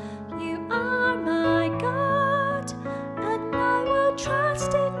 God, you are my God, and I will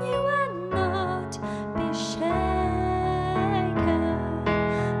trust in you and not be shaken.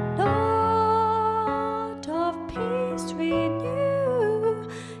 Lord of peace, renew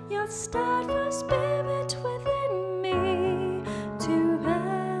your steadfast spirit within me to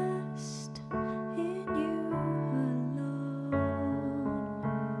rest in you alone.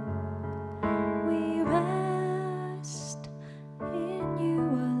 We rest in you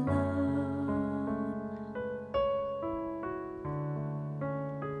alone.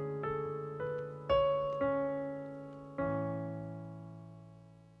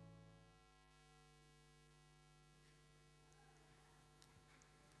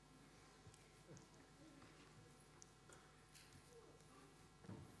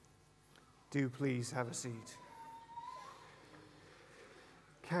 Do please have a seat.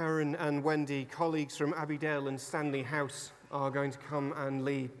 Karen and Wendy, colleagues from Abbeydale and Stanley House, are going to come and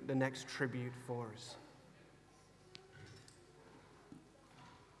lead the next tribute for us.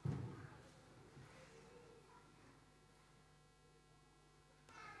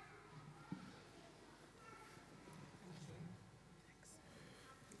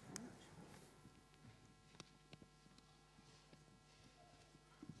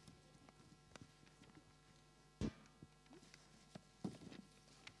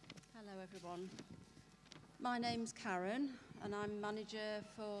 Hello everyone. My name's Karen and I'm manager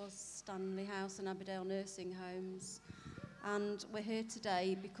for Stanley House and Abbeydale Nursing Homes, and we're here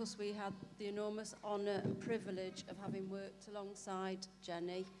today because we had the enormous honour and privilege of having worked alongside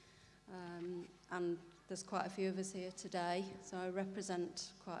Jenny, and there's quite a few of us here today, so I represent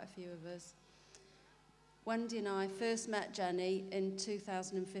quite a few of us. Wendy and I first met Jenny in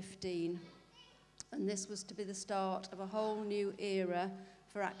 2015, and this was to be the start of a whole new era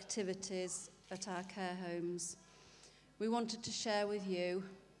for activities at our care homes. We wanted to share with you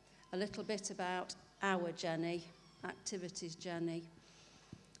a little bit about our Jenny, Activities Jenny.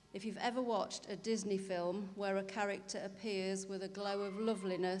 If you've ever watched a Disney film where a character appears with a glow of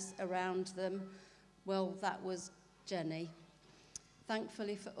loveliness around them, well, that was Jenny.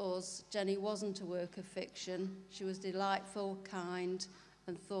 Thankfully for us, Jenny wasn't a work of fiction. She was a delightful, kind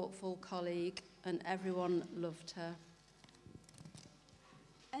and thoughtful colleague, and everyone loved her.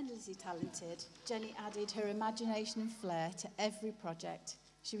 Endlessly talented, Jenny added her imagination and flair to every project.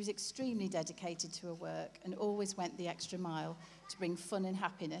 She was extremely dedicated to her work and always went the extra mile to bring fun and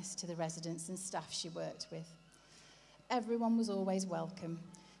happiness to the residents and staff she worked with. Everyone was always welcome.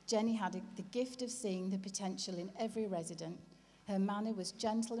 Jenny had the gift of seeing the potential in every resident. Her manner was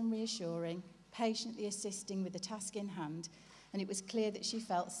gentle and reassuring, patiently assisting with the task in hand, and it was clear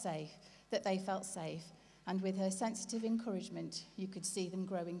that they felt safe, and with her sensitive encouragement, you could see them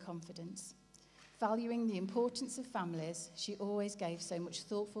grow in confidence. Valuing the importance of families, she always gave so much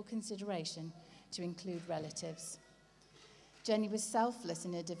thoughtful consideration to include relatives. Jenny was selfless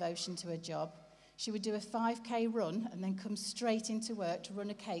in her devotion to her job. She would do a 5K run and then come straight into work to run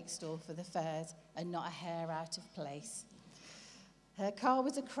a cake stall for the fairs, and not a hair out of place. Her car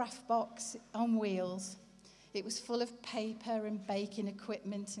was a craft box on wheels. It was full of paper and baking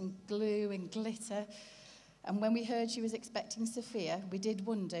equipment and glue and glitter. And when we heard she was expecting Sophia, we did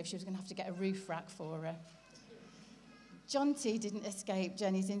wonder if she was going to have to get a roof rack for her. John T didn't escape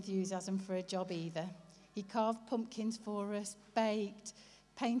Jenny's enthusiasm for a job either. He carved pumpkins for us, baked,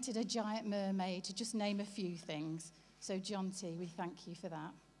 painted a giant mermaid, to just name a few things. So John T, we thank you for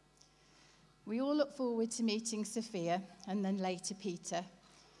that. We all look forward to meeting Sophia and then later Peter.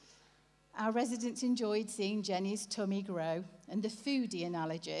 Our residents enjoyed seeing Jenny's tummy grow and the foodie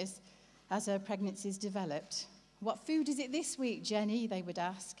analogies as her pregnancies developed. What food is it this week, Jenny? They would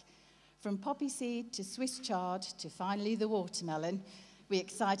ask. From poppy seed to Swiss chard to finally the watermelon, we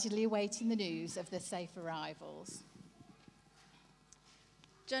excitedly awaiting the news of the safe arrivals.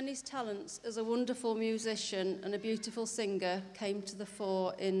 Jenny's talents as a wonderful musician and a beautiful singer came to the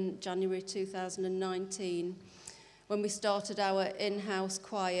fore in January 2019 when we started our in-house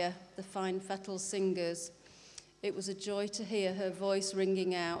choir, the Fine Fettle Singers. It was a joy to hear her voice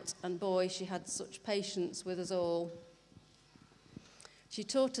ringing out, and boy, she had such patience with us all. She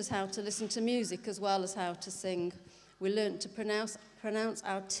taught us how to listen to music as well as how to sing. We learnt to pronounce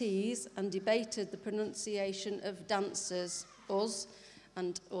our T's and debated the pronunciation of dancers, us,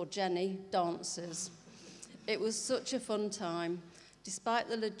 or Jenny, dancers. It was such a fun time. Despite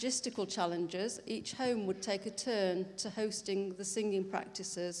the logistical challenges, each home would take a turn to hosting the singing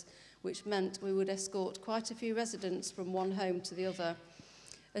practices, which meant we would escort quite a few residents from one home to the other.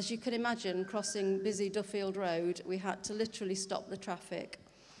 As you can imagine, crossing busy Duffield Road, we had to literally stop the traffic.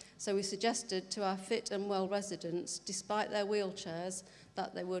 So we suggested to our fit and well residents, despite their wheelchairs,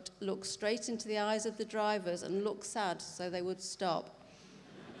 that they would look straight into the eyes of the drivers and look sad so they would stop.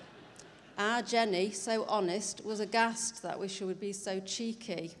 Our Jenny, so honest, was aghast that we should be so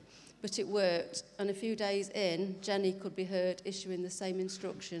cheeky. But it worked, and a few days in, Jenny could be heard issuing the same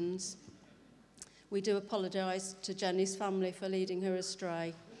instructions. We do apologise to Jenny's family for leading her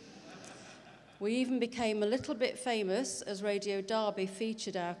astray. We even became a little bit famous as Radio Derby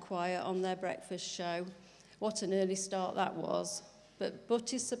featured our choir on their breakfast show. What an early start that was. But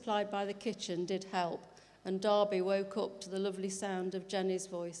butties supplied by the kitchen did help, and Derby woke up to the lovely sound of Jenny's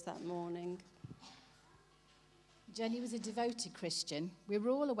voice that morning. Jenny was a devoted Christian. We were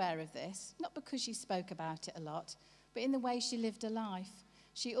all aware of this, not because she spoke about it a lot, but in the way she lived her life.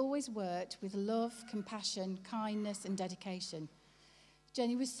 She always worked with love, compassion, kindness, and dedication.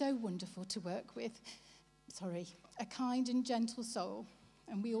 Jenny was so wonderful to work with. A kind and gentle soul,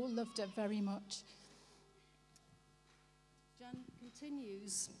 and we all loved her very much. Jen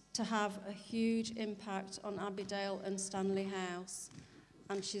continues to have a huge impact on Abbeydale and Stanley House,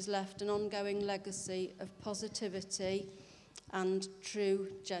 and she's left an ongoing legacy of positivity and true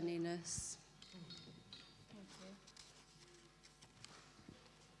Jenniness.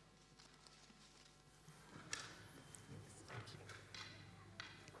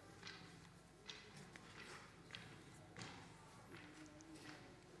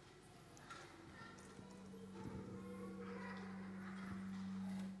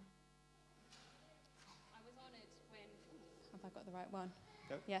 the right one?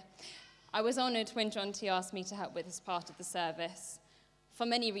 No. Yeah. I was honoured when John T asked me to help with this part of the service, for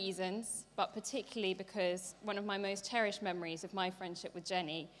many reasons, but particularly because one of my most cherished memories of my friendship with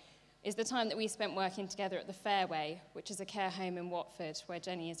Jenny is the time that we spent working together at the Fairway, which is a care home in Watford, where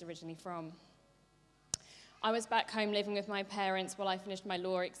Jenny is originally from. I was back home living with my parents while I finished my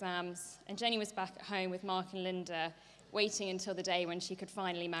law exams, and Jenny was back at home with Mark and Linda, waiting until the day when she could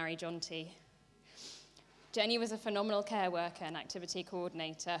finally marry John T. Jenny was a phenomenal care worker and activity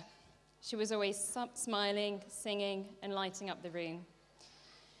coordinator. She was always smiling, singing, and lighting up the room.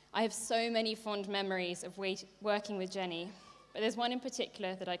 I have so many fond memories of working with Jenny, but there's one in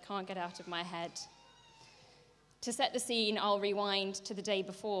particular that I can't get out of my head. To set the scene, I'll rewind to the day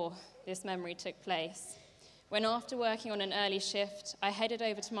before this memory took place, when after working on an early shift, I headed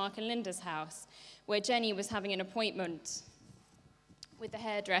over to Mark and Linda's house, where Jenny was having an appointment with the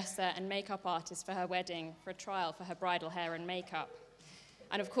hairdresser and makeup artist for her wedding for a trial for her bridal hair and makeup.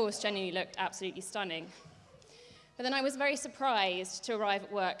 And of course, Jenny looked absolutely stunning. But then I was very surprised to arrive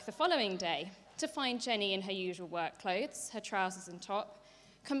at work the following day to find Jenny in her usual work clothes, her trousers and top,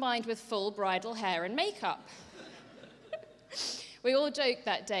 combined with full bridal hair and makeup. We all joked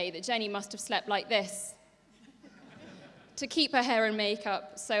that day that Jenny must have slept like this to keep her hair and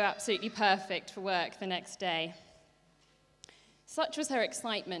makeup so absolutely perfect for work the next day. Such was her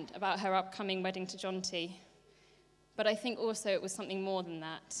excitement about her upcoming wedding to John T. But I think also it was something more than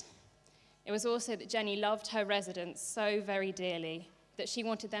that. It was also that Jenny loved her residents so very dearly that she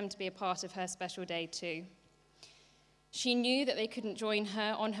wanted them to be a part of her special day too. She knew that they couldn't join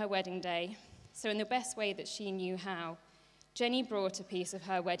her on her wedding day, so in the best way that she knew how, Jenny brought a piece of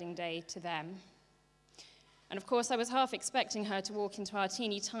her wedding day to them. And of course, I was half expecting her to walk into our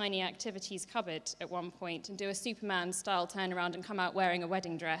teeny tiny activities cupboard at one point and do a Superman-style turnaround and come out wearing a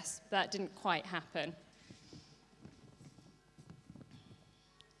wedding dress. That didn't quite happen.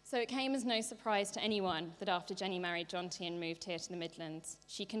 So it came as no surprise to anyone that after Jenny married John T and moved here to the Midlands,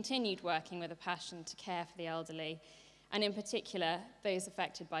 she continued working with a passion to care for the elderly, and in particular, those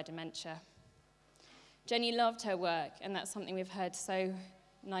affected by dementia. Jenny loved her work, and that's something we've heard so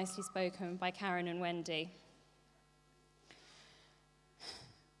nicely spoken by Karen and Wendy.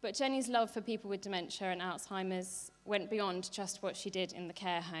 But Jenny's love for people with dementia and Alzheimer's went beyond just what she did in the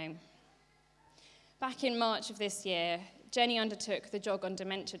care home. Back in March of this year, Jenny undertook the Jog on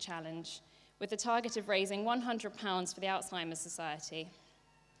Dementia Challenge with the target of raising £100 for the Alzheimer's Society.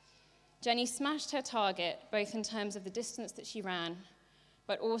 Jenny smashed her target both in terms of the distance that she ran,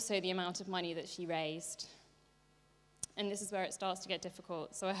 but also the amount of money that she raised. And this is where it starts to get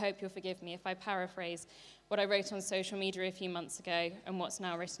difficult, so I hope you'll forgive me if I paraphrase what I wrote on social media a few months ago and what's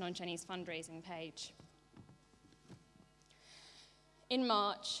now written on Jenny's fundraising page. In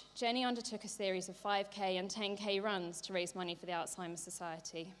March, Jenny undertook a series of 5K and 10K runs to raise money for the Alzheimer's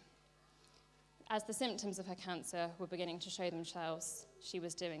Society. As the symptoms of her cancer were beginning to show themselves, she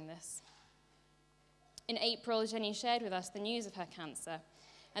was doing this. In April, Jenny shared with us the news of her cancer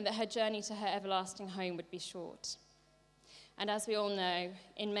and that her journey to her everlasting home would be short. And as we all know,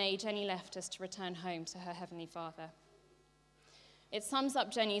 in May, Jenny left us to return home to her Heavenly Father. It sums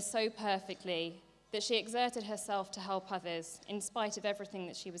up Jenny so perfectly that she exerted herself to help others in spite of everything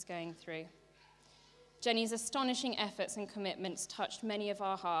that she was going through. Jenny's astonishing efforts and commitments touched many of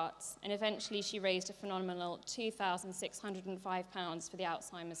our hearts, and eventually she raised a phenomenal £2,605 for the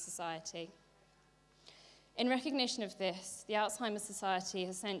Alzheimer's Society. In recognition of this, the Alzheimer's Society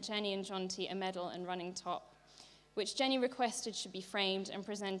has sent Jenny and John T a medal and running top, which Jenny requested should be framed and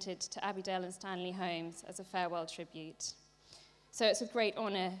presented to Abbeydale and Stanley Homes as a farewell tribute. So it's with great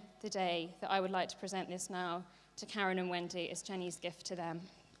honour today that I would like to present this now to Karen and Wendy as Jenny's gift to them.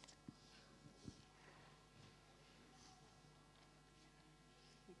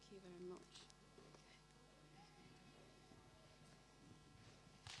 Thank you very much.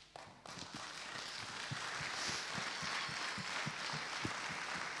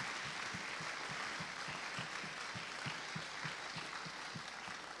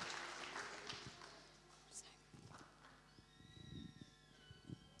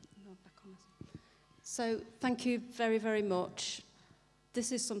 So thank you very, very much.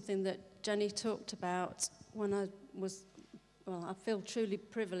 This is something that Jenny talked about when I feel truly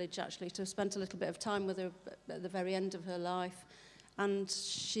privileged actually to have spent a little bit of time with her at the very end of her life. And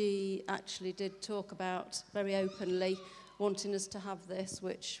she actually did talk about very openly wanting us to have this,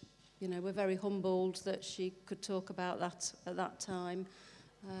 which, you know, we're very humbled that she could talk about that at that time.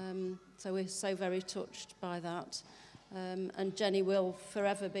 So we're so very touched by that. And Jenny will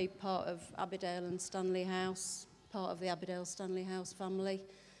forever be part of Abbeydale and Stanley House, part of the Abbeydale Stanley House family.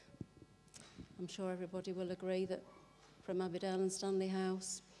 I'm sure everybody will agree that from Abbeydale and Stanley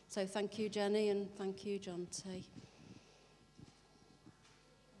House. So thank you, Jenny, and thank you, John T.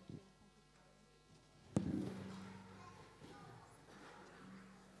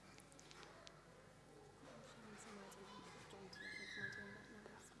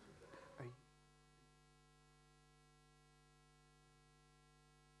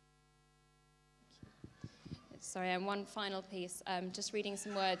 Sorry, and one final piece, just reading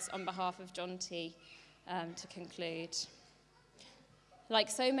some words on behalf of John T. To conclude. Like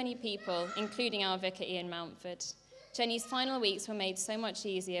so many people, including our vicar Ian Mountford, Jenny's final weeks were made so much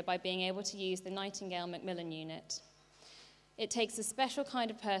easier by being able to use the Nightingale Macmillan unit. It takes a special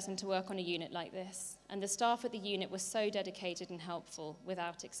kind of person to work on a unit like this, and the staff at the unit were so dedicated and helpful,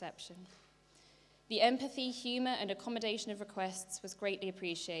 without exception. The empathy, humour and accommodation of requests was greatly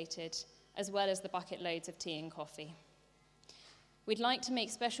appreciated, as well as the bucket loads of tea and coffee. We'd like to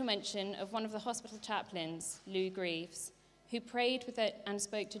make special mention of one of the hospital chaplains, Lou Greaves, who prayed with it and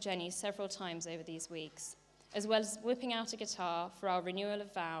spoke to Jenny several times over these weeks, as well as whipping out a guitar for our renewal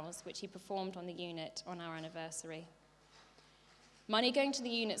of vows, which he performed on the unit on our anniversary. Money going to the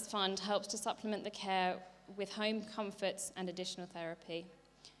unit's fund helps to supplement the care with home comforts and additional therapy.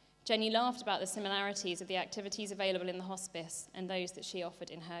 Jenny laughed about the similarities of the activities available in the hospice and those that she offered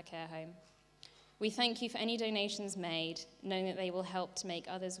in her care home. We thank you for any donations made, knowing that they will help to make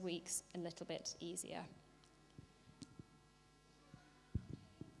others' weeks a little bit easier.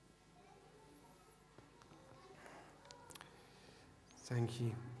 Thank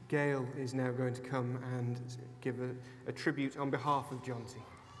you. Gail is now going to come and give a tribute on behalf of John T.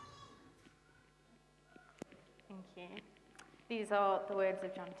 Thank you. These are the words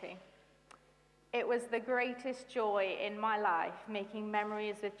of John T. It was the greatest joy in my life making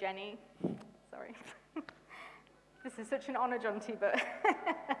memories with Jenny. Sorry. This is such an honour, John T, but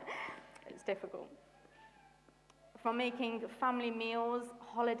it's difficult. From making family meals,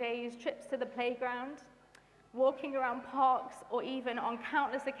 holidays, trips to the playground, walking around parks, or even on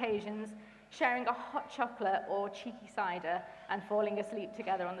countless occasions, sharing a hot chocolate or cheeky cider and falling asleep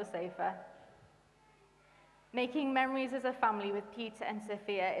together on the sofa. Making memories as a family with Peter and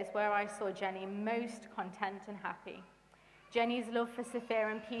Sophia is where I saw Jenny most content and happy. Jenny's love for Sophia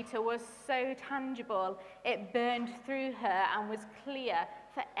and Peter was so tangible, it burned through her and was clear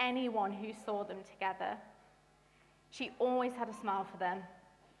for anyone who saw them together. She always had a smile for them,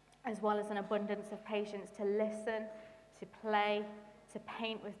 as well as an abundance of patience to listen, to play, to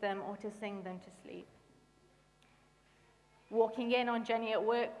paint with them, or to sing them to sleep. Walking in on Jenny at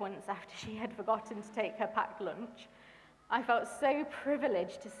work once after she had forgotten to take her packed lunch, I felt so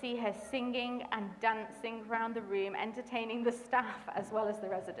privileged to see her singing and dancing around the room, entertaining the staff as well as the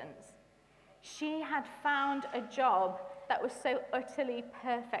residents. She had found a job that was so utterly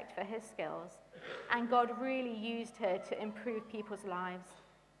perfect for her skills, and God really used her to improve people's lives,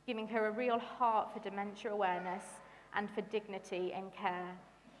 giving her a real heart for dementia awareness and for dignity and care.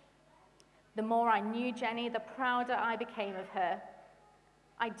 The more I knew Jenny, the prouder I became of her.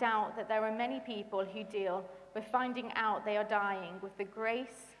 I doubt that there are many people who deal with finding out they are dying with the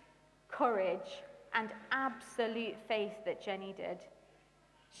grace, courage, and absolute faith that Jenny did.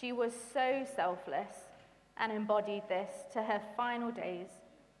 She was so selfless and embodied this to her final days,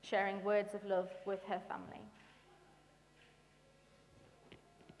 sharing words of love with her family.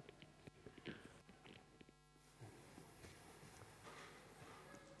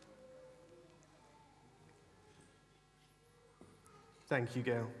 Thank you,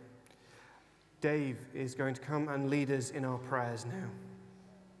 Gail. Dave is going to come and lead us in our prayers now.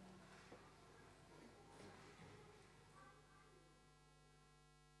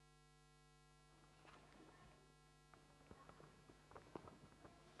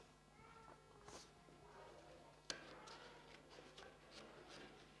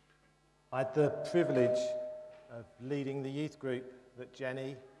 I had the privilege of leading the youth group that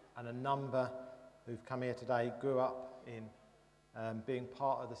Jenny and a number who've come here today grew up in, being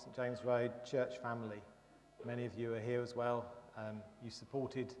part of the St James Road church family. Many of you are here as well. You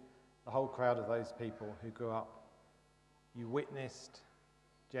supported the whole crowd of those people who grew up. You witnessed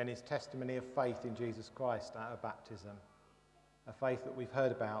Jenny's testimony of faith in Jesus Christ at her baptism, a faith that we've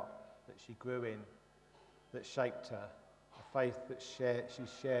heard about, that she grew in, that shaped her, a faith that she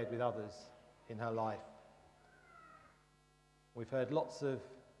shared with others in her life. We've heard lots of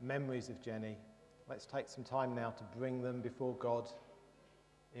memories of Jenny. Let's take some time now to bring them before God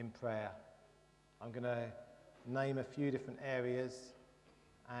in prayer. I'm going to name a few different areas,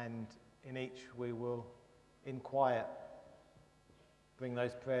 and in each we will, in quiet, bring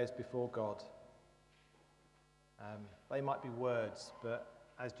those prayers before God. They might be words, but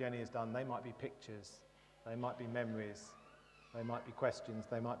as Jenny has done, they might be pictures. They might be memories, they might be questions,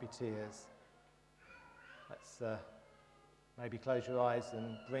 they might be tears. Let's maybe close your eyes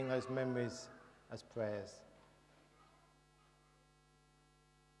and bring those memories as prayers.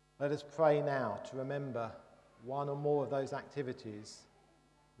 Let us pray now to remember one or more of those activities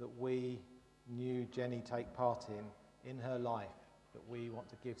that we knew Jenny take part in her life, that we want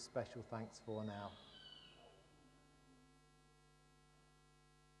to give special thanks for now.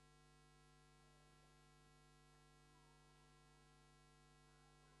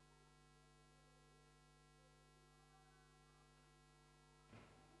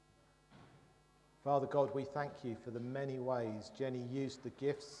 Father God, we thank you for the many ways Jenny used the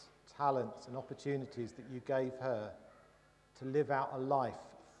gifts, talents and opportunities that you gave her to live out a life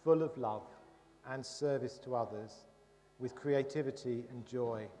full of love and service to others with creativity and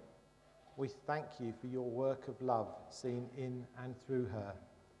joy. We thank you for your work of love seen in and through her.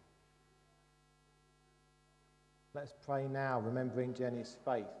 Let's pray now, remembering Jenny's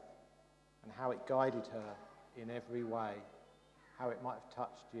faith and how it guided her in every way, how it might have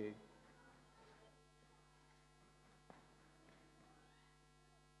touched you.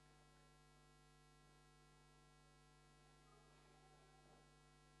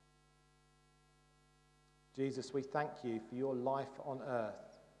 Jesus, we thank you for your life on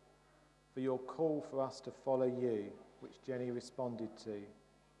earth, for your call for us to follow you, which Jenny responded to.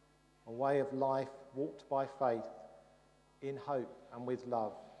 A way of life walked by faith, in hope and with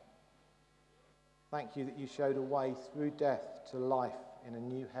love. Thank you that you showed a way through death to life in a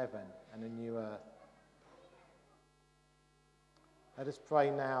new heaven and a new earth. Let us pray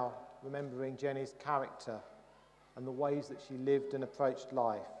now, remembering Jenny's character and the ways that she lived and approached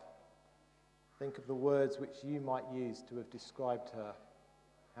life. Think of the words which you might use to have described her,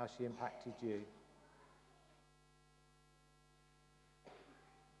 how she impacted you.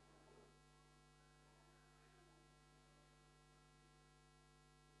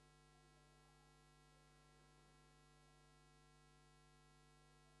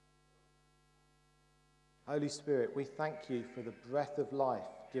 Holy Spirit, we thank you for the breath of life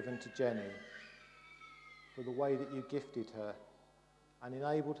given to Jenny, for the way that you gifted her and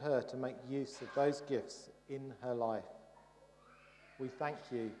enabled her to make use of those gifts in her life. We thank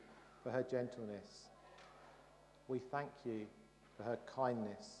you for her gentleness. We thank you for her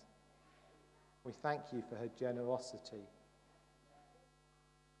kindness. We thank you for her generosity.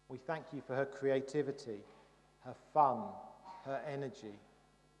 We thank you for her creativity, her fun, her energy.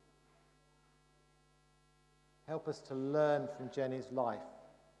 Help us to learn from Jenny's life,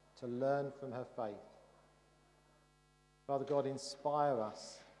 to learn from her faith. Father God, inspire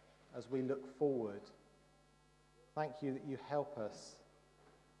us as we look forward. Thank you that you help us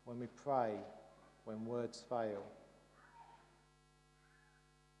when we pray, when words fail.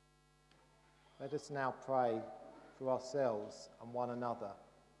 Let us now pray for ourselves and one another.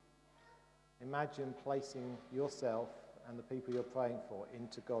 Imagine placing yourself and the people you're praying for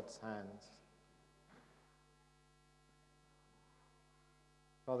into God's hands.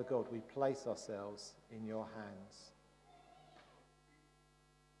 Father God, we place ourselves in your hands.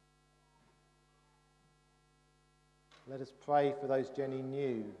 Let us pray for those Jenny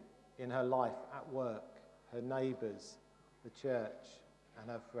knew in her life at work, her neighbours, the church, and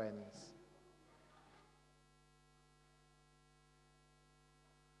her friends.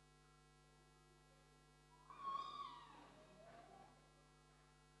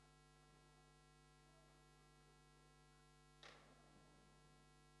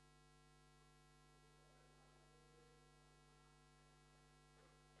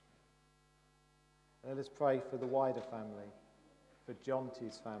 Let us pray for the wider family, for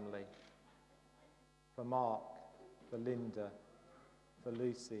Jonty's family, for Mark, for Linda, for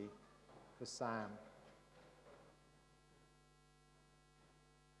Lucy, for Sam.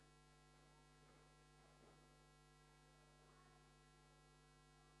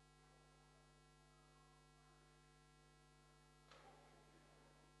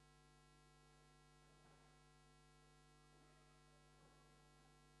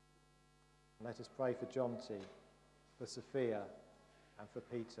 Let us pray for Jonty, for Sophia, and for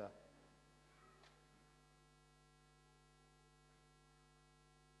Peter.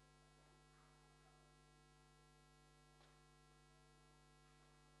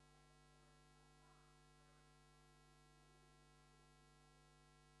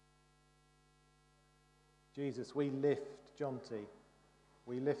 Jesus, we lift Jonty,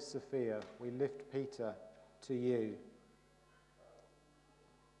 we lift Sophia, we lift Peter to you.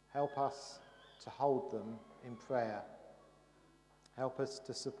 Help us to hold them in prayer. Help us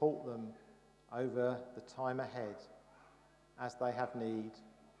to support them over the time ahead as they have need.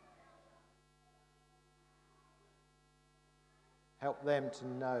 Help them to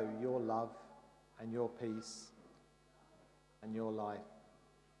know your love and your peace and your life.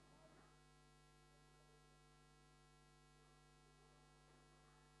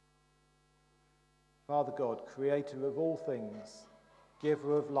 Father God, creator of all things,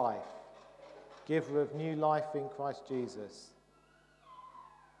 giver of life, giver of new life in Christ Jesus,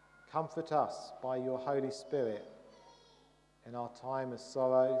 comfort us by your Holy Spirit in our time of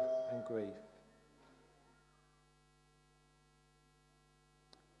sorrow and grief.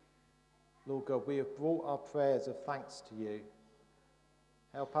 Lord God, we have brought our prayers of thanks to you.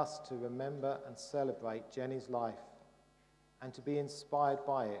 Help us to remember and celebrate Jenny's life and to be inspired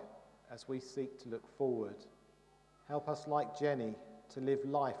by it as we seek to look forward. Help us, like Jenny, to live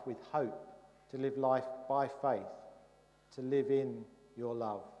life with hope, to live life by faith, to live in your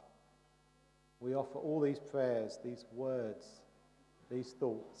love. We offer all these prayers, these words, these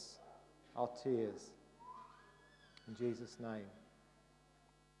thoughts, our tears. In Jesus' name,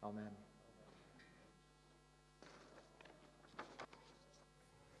 amen.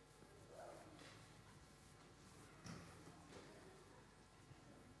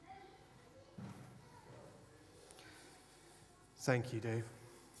 Thank you, Dave.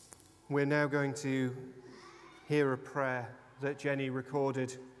 We're now going to hear a prayer that Jenny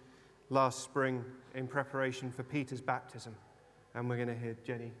recorded last spring in preparation for Peter's baptism. And we're going to hear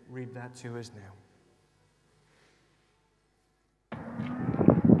Jenny read that to us now.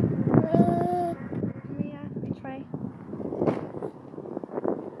 Mia, we try.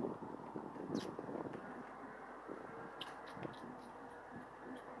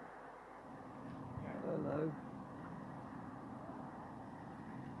 Hello.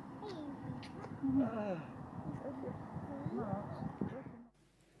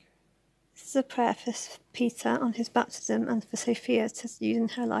 This is a prayer for Peter on his baptism and for Sophia to use in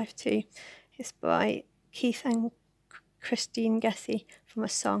her life too. It's by Keith and Christine Gessie from a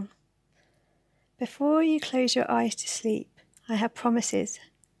song. Before you close your eyes to sleep, I have promises.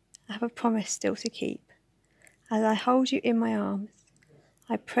 I have a promise still to keep. As I hold you in my arms,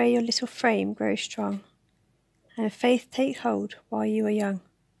 I pray your little frame grows strong, and faith take hold while you are young.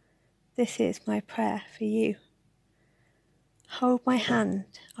 This is my prayer for you. Hold my hand,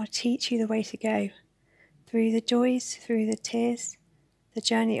 I'll teach you the way to go, through the joys, through the tears, the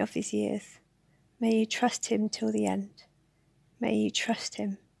journey of these years. May you trust him till the end. May you trust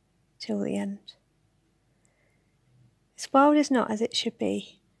him till the end. This world is not as it should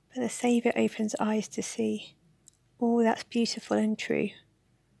be, but the Saviour opens eyes to see all that's beautiful and true.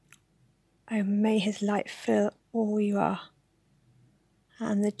 Oh, may his light fill all you are,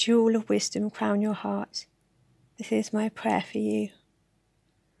 and the jewel of wisdom crown your heart. This is my prayer for you.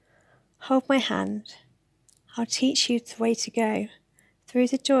 Hold my hand, I'll teach you the way to go, through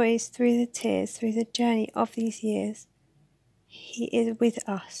the joys, through the tears, through the journey of these years. He is with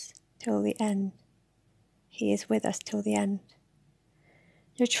us till the end. He is with us till the end.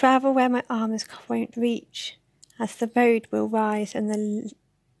 You'll travel where my arms won't reach, as the road will rise and will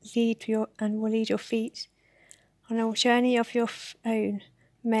lead your feet on a journey of your own.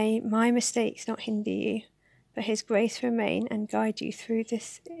 May my mistakes not hinder you, but his grace remain and guide you through.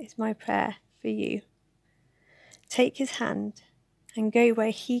 This is my prayer for you. Take his hand and go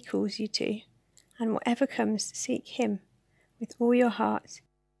where he calls you to, and whatever comes, seek him with all your heart.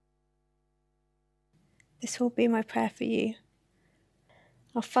 This will be my prayer for you.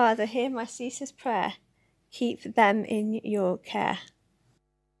 Our Father, hear my ceaseless prayer. Keep them in your care.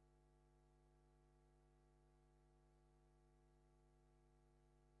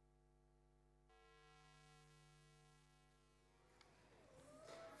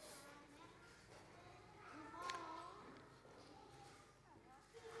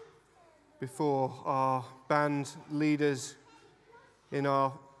 Before our band leaders in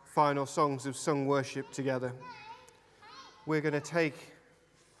our final songs of sung worship together, we're going to take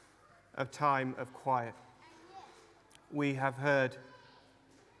a time of quiet. We have heard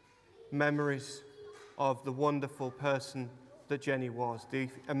memories of the wonderful person that Jenny was, the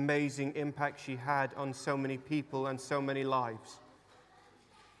amazing impact she had on so many people and so many lives.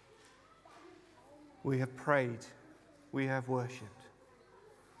 We have prayed, we have worshipped.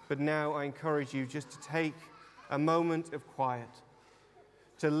 But now I encourage you just to take a moment of quiet,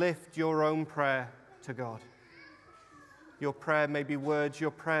 to lift your own prayer to God. Your prayer may be words,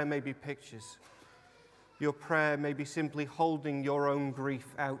 your prayer may be pictures. Your prayer may be simply holding your own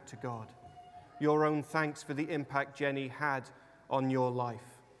grief out to God, your own thanks for the impact Jenny had on your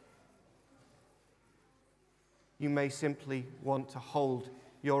life. You may simply want to hold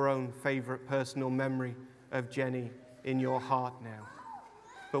your own favorite personal memory of Jenny in your heart now.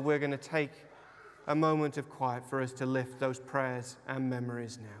 But we're going to take a moment of quiet for us to lift those prayers and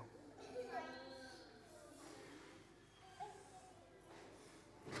memories now.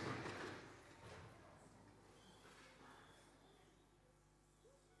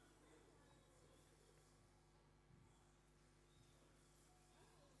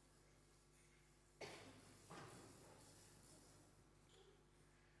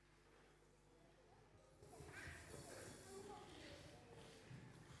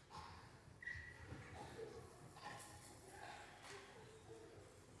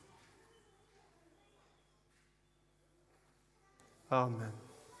 Amen.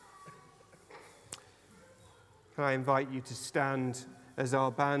 Can I invite you to stand as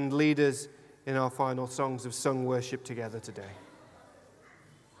our band leaders in our final songs of sung worship together today?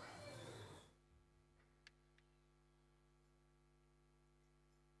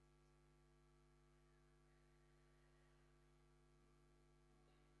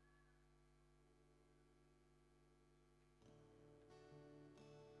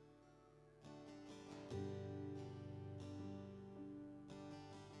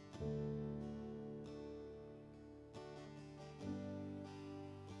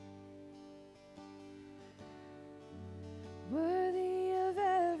 Worthy of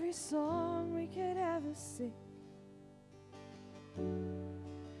every song we could ever sing,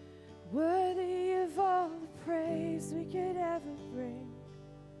 worthy of all the praise we could ever bring,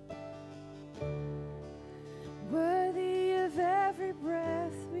 worthy of every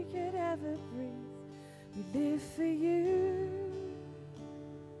breath we could ever breathe. We live for you.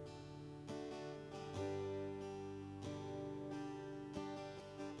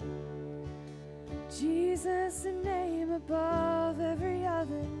 Jesus, a name above every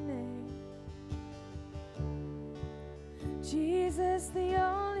other name. Jesus, the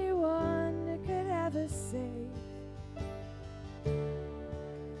only one that could ever save.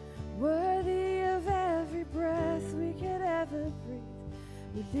 Worthy of every breath we could ever breathe.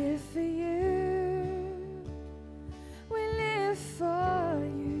 We live for you. We live for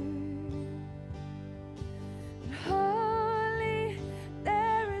you. And holy,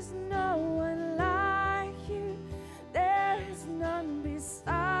 there is no one like you. There is none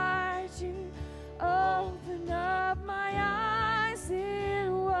beside you. Open up my eyes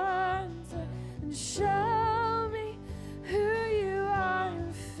in wonder and show me who you are,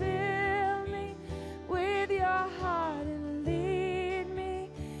 and fill me with your heart and lead me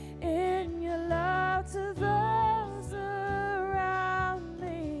in your love to those around me.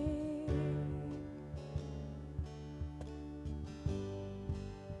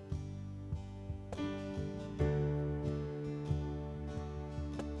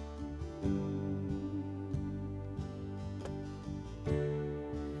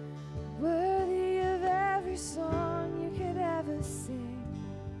 Worthy of every song you could ever sing,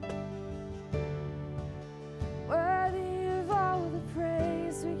 worthy of all the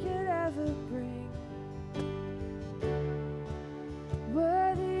praise we could ever bring,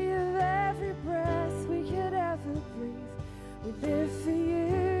 worthy of every breath we could ever breathe. We live for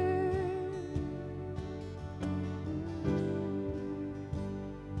you.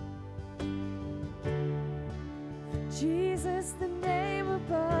 Jesus, the name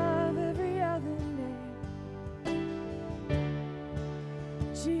above every other name.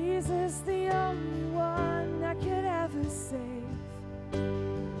 Jesus, the only one that could ever save.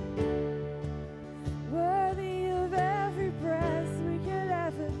 Worthy of every breath we could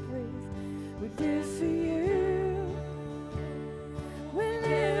ever breathe. We live for you. We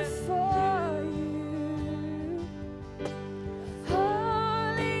live for you.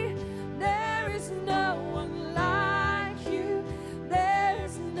 Holy, there is no one like you. There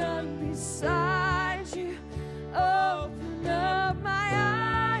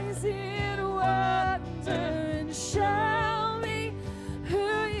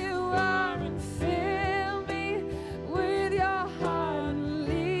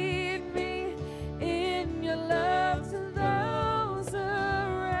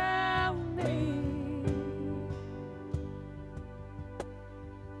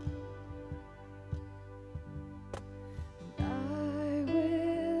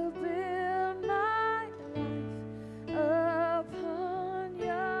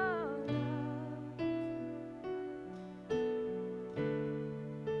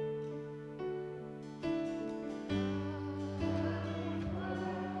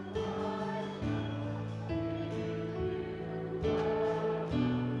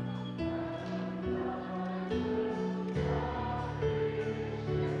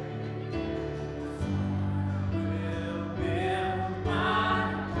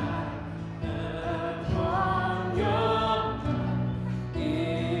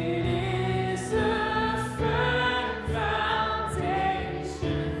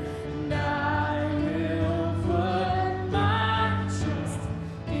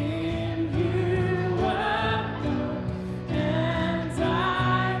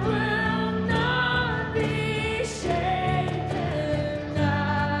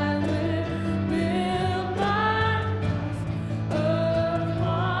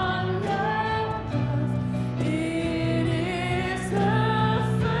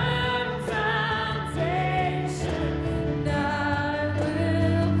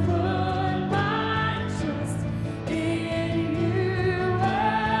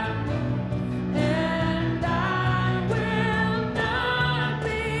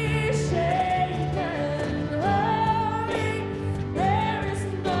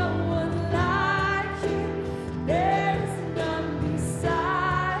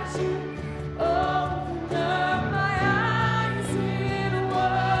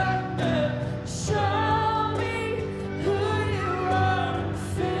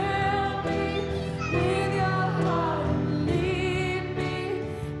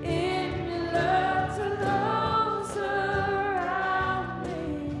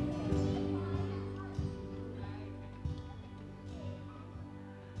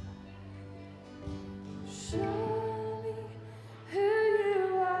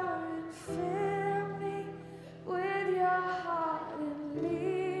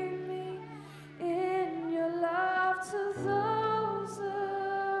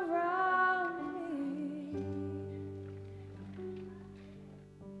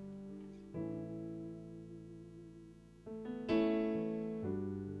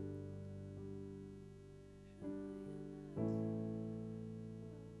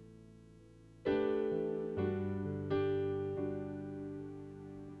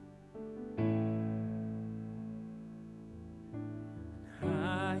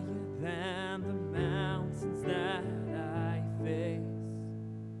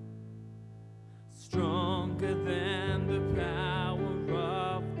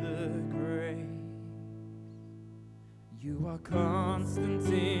are constant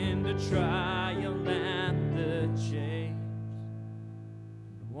in the trial and the change.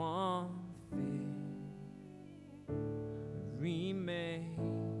 And one thing remains.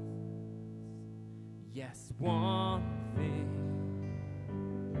 Yes, one thing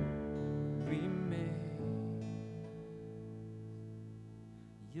remains.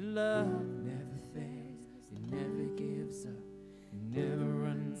 Your love never fails, it never gives up, it never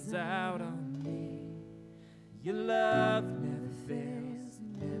runs out on me. Your love never fails, it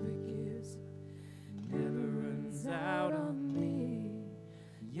never gives up, it never runs out on me.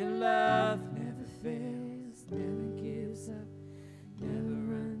 Your love never fails, never gives up, never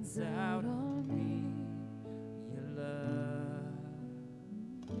runs out on me. Your love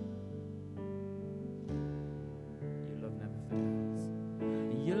never fails.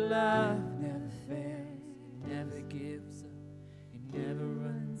 Your love never fails, it never gives up, it never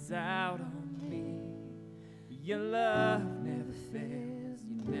runs out on me. Your love never fails,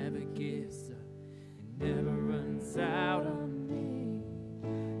 it never gives up, it never runs out on me.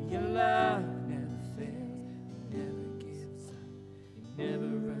 Your love never fails, it never gives up, it never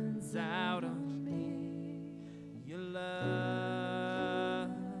runs out on me. Your love,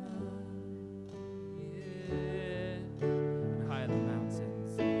 yeah. And higher than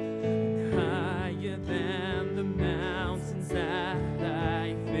mountains, and higher than the mountains that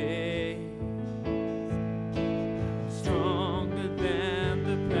I face, stronger than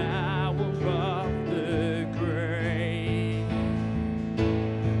the power of the grave,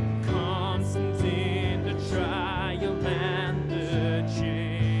 constant in the trial and the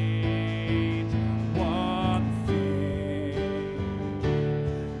change. One thing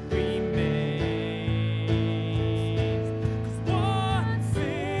remains, 'cause one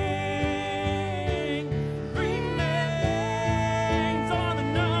thing remains. On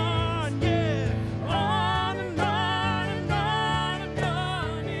and on, yeah, on and on and on and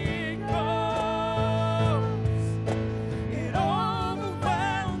on it goes. It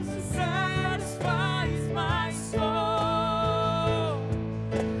overwhelms and satisfies my soul,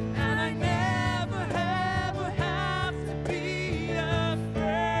 and I never ever have to be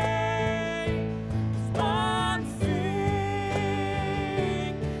afraid. 'Cause one thing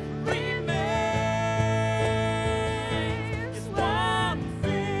remains. Yes, one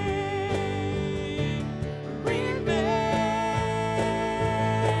thing remains.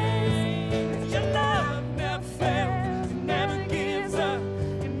 Your love never fails, it never gives up,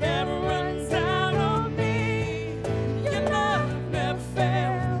 it never runs out on me. Your love never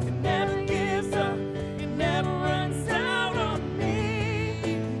fails, it never gives up, it never runs out on me.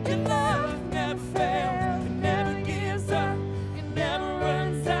 Your love never fails, it never gives up, it never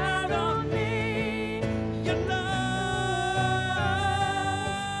runs out on me. Your love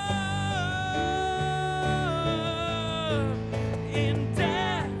in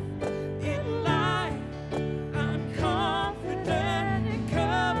death, in life, I'm confident and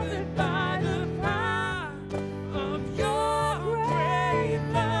covered by the power of your great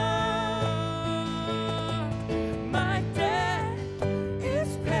love. My debt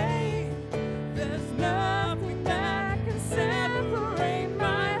is paid. There's nothing that can separate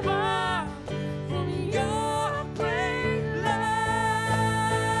my heart from your great love.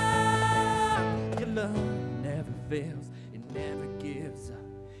 Your love never fails, it never gives up,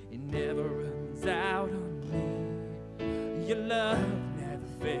 it never runs out on me. Your love never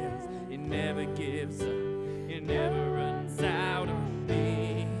fails, it never gives up, it never runs out on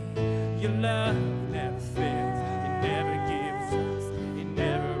me. Your love never fails, it never gives us, it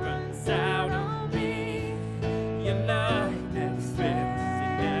never runs out on me. Your love never fails,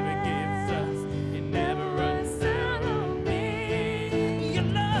 it never gives us, it never runs out on me. Your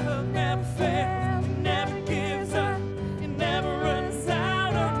love never fails, it never gives up, it never runs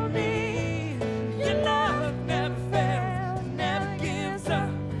out on me. Your love never fails, it never gives up,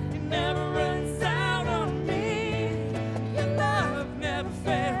 it never runs out on me. Your love never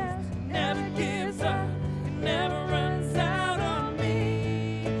fails, it never gives up, it never runs out on me.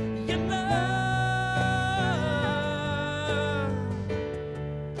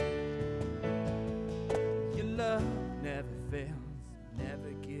 Your love never fails,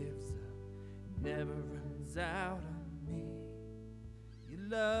 never gives up, never runs out on me. Your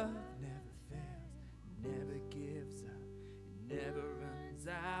love never fails, never gives up, it never runs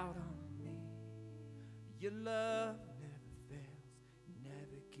out on me. Your love never fails,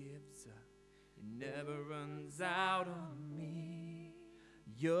 never gives up, it never runs out on me.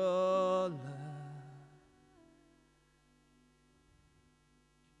 Your love.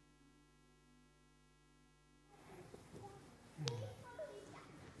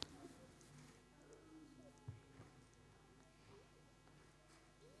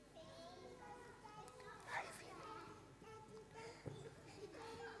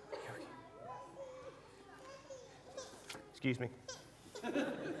 Excuse me.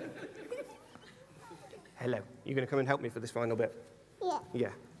 Hello. You going to come and help me for this final bit? Yeah. Yeah.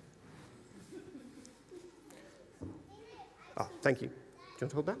 Oh, thank you. Do you want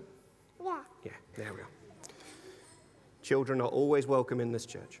to hold that? Yeah. Yeah, there we are. Children are always welcome in this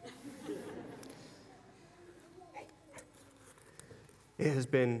church. It has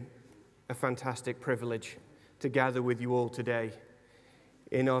been a fantastic privilege to gather with you all today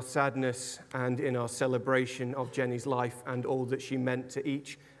in our sadness and in our celebration of Jenny's life and all that she meant to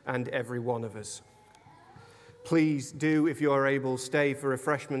each and every one of us. Please do, if you are able, stay for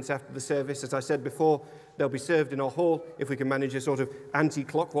refreshments after the service. As I said before, they'll be served in our hall. If we can manage a sort of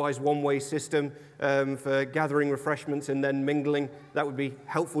anti-clockwise one-way system for gathering refreshments and then mingling, that would be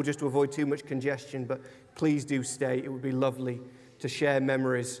helpful just to avoid too much congestion. But please do stay. It would be lovely to share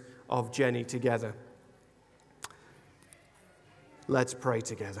memories of Jenny together. Let's pray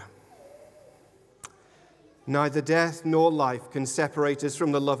together. Neither death nor life can separate us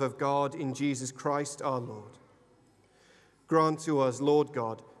from the love of God in Jesus Christ our Lord. Grant to us, Lord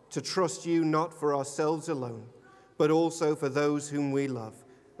God, to trust you not for ourselves alone, but also for those whom we love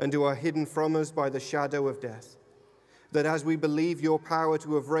and who are hidden from us by the shadow of death, that as we believe your power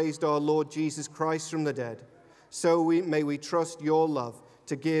to have raised our Lord Jesus Christ from the dead, so may we trust your love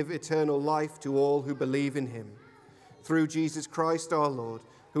to give eternal life to all who believe in him. Through Jesus Christ our Lord,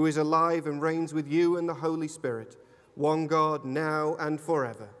 who is alive and reigns with you and the Holy Spirit, one God, now and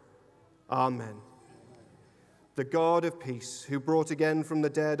forever. Amen. The God of peace, who brought again from the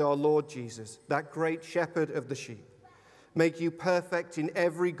dead our Lord Jesus, that great shepherd of the sheep, make you perfect in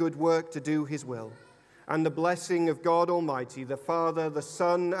every good work to do his will, and the blessing of God Almighty, the Father, the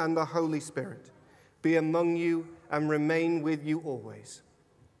Son, and the Holy Spirit, be among you and remain with you always.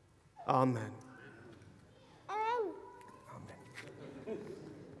 Amen. Amen.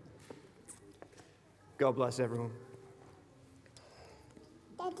 God bless everyone.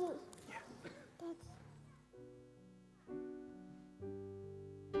 Daddy.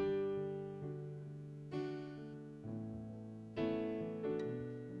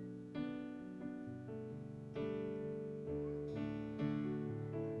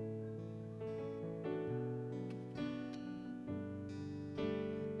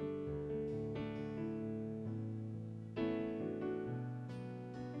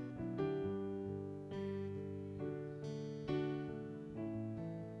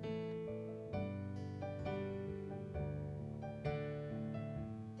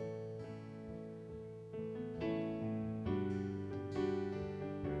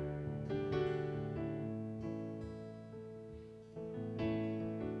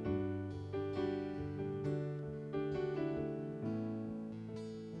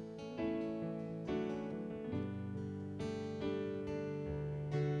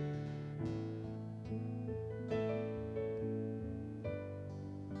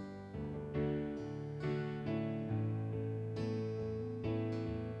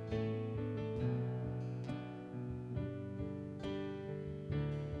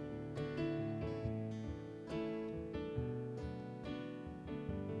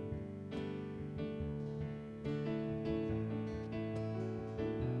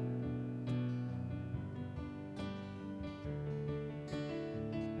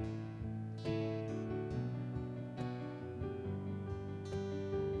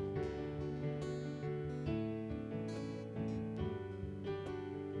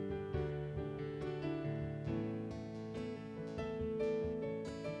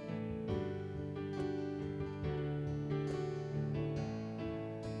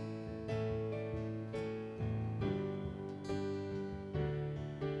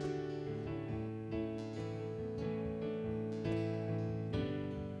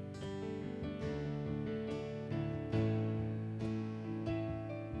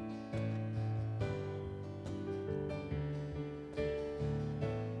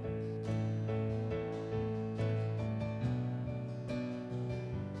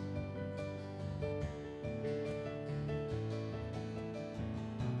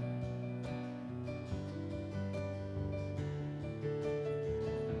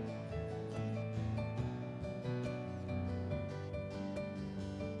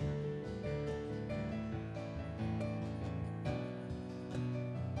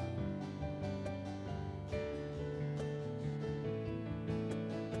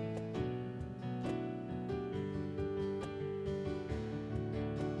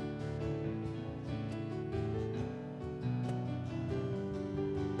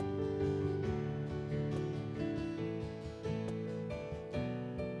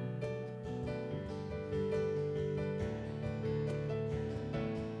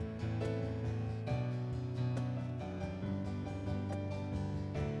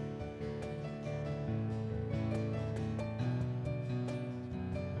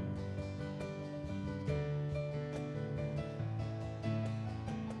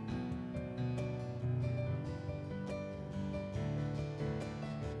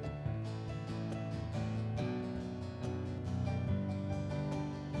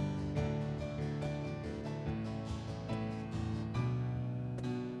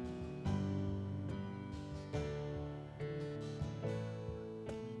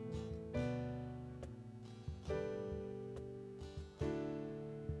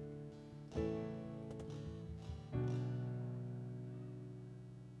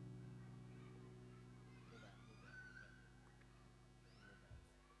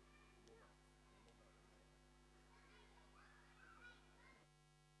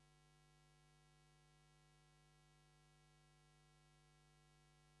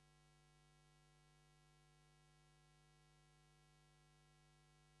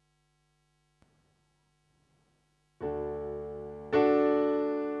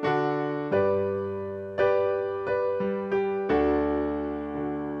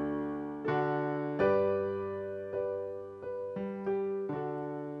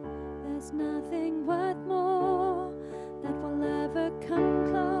 There's nothing worth more that will ever come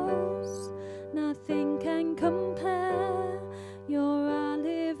close. Nothing can compare. You're our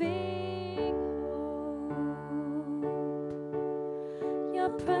living hope. Your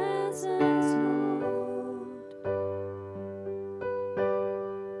presence, Lord.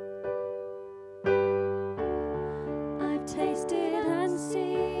 I've tasted and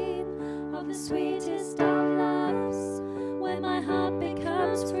seen of the sweetest of loves, where my heart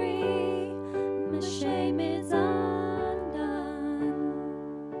becomes free and my shame is undone.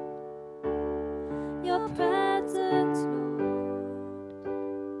 Your presence, Lord.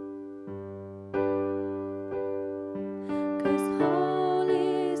 'Cause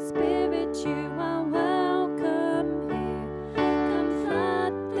Holy Spirit, you are welcome here. Come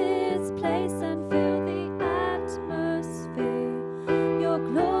flood this place and fill the atmosphere. Your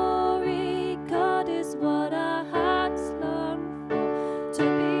glory, God, is what our hearts long for. To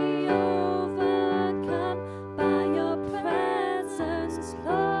be overcome by your presence,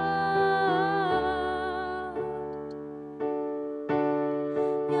 Lord.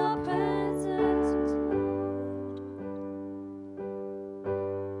 Your presence, Lord.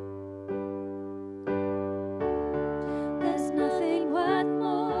 There's nothing worth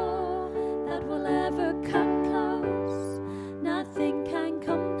more that will ever come close. Nothing can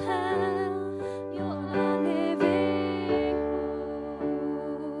compare. You're our living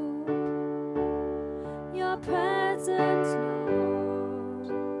hope. Your presence, Lord.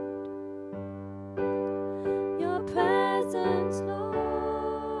 Your presence, Lord.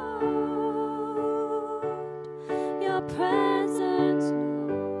 Your presence, Lord.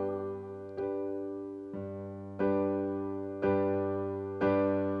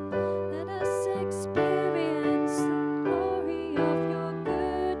 Let us experience the glory of your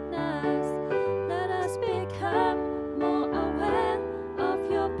goodness. Let us become more aware of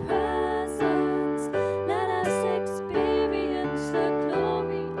your presence. Let us experience the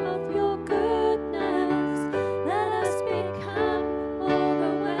glory of your goodness. Let us become more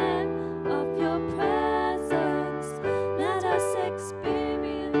aware of your presence. Let us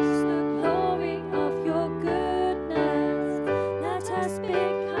experience the glory of your goodness. Let us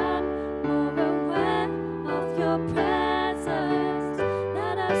become more aware of your presence.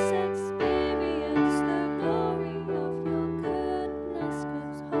 Let us experience the glory of your goodness.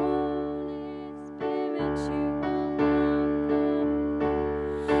 'Cause Holy Spirit, you are welcome.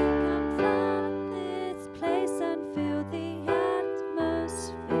 Come flood this place and fill the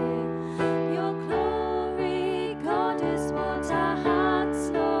atmosphere. Your glory, God, is what our hearts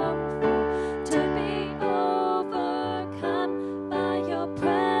long for. To be overcome by your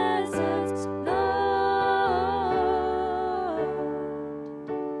presence, Lord.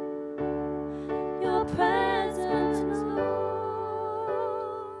 Your presence, Lord.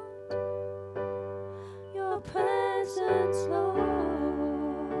 Your presence, Lord.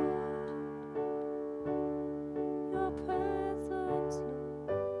 Your presence, Lord.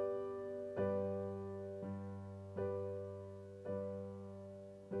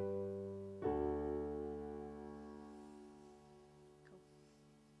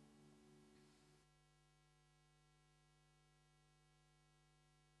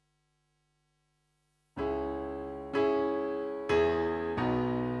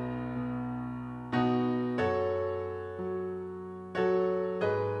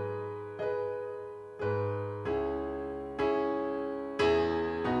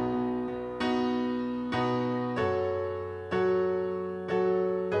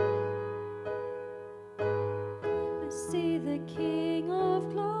 I see the King of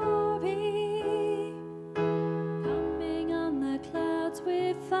Glory coming on the clouds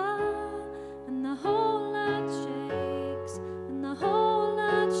with fire, and the whole earth shakes, and the whole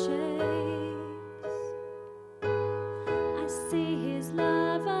earth shakes. I see his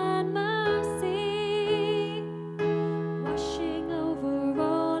love and mercy washing over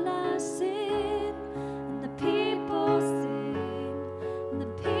all our sin, and the people sing, and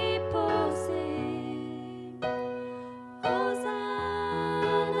the people sing.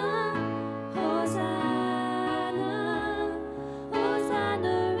 Hosanna, Hosanna,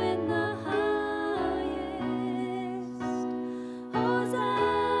 Hosanna in the highest.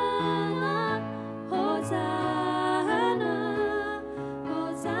 Hosanna, Hosanna,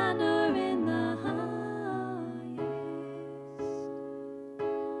 Hosanna in the highest.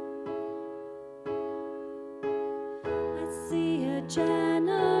 I see a generation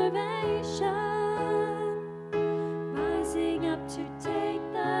rising up to take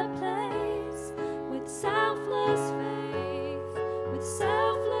the place with selfless faith, with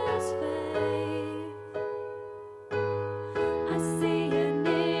selfless faith. I see an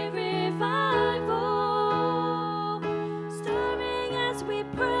irrevocable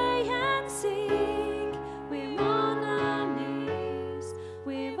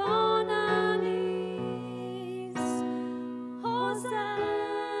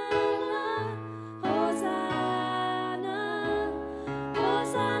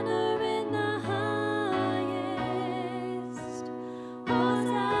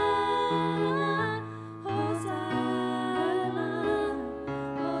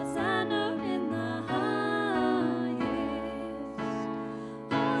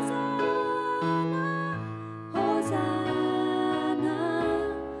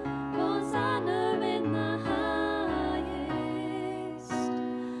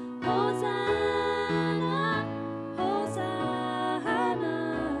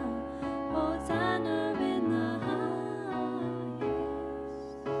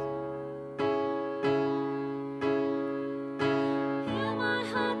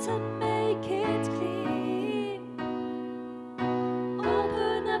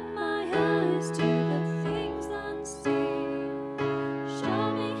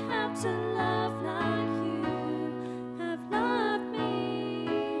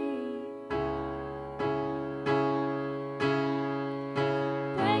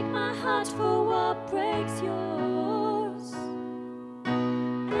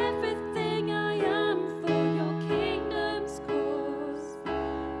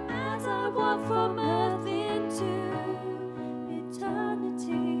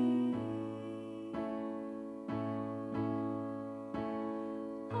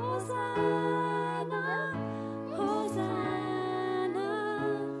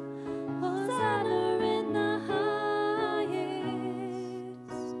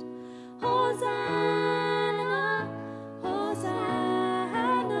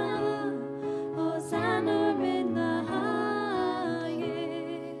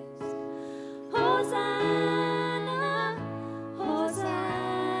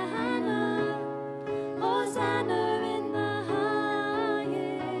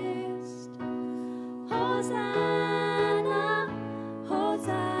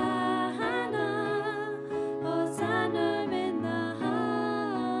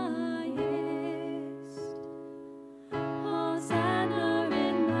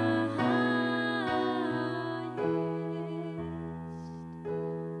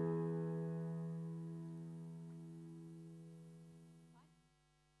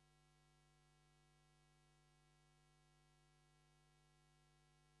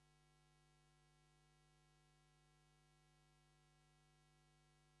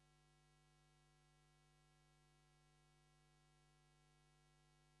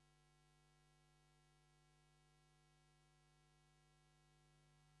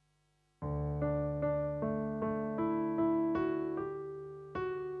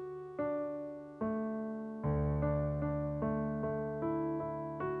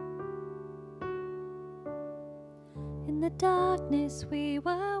In the darkness we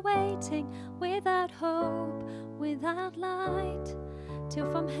were waiting, without hope, without light, till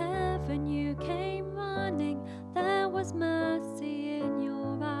from heaven you came running. There was mercy in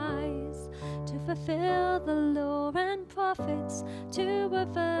your eyes, to fulfill the law and prophets. To a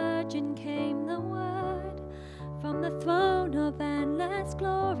virgin came the word, from the throne of endless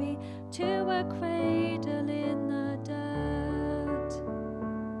glory to a cradle in the dirt.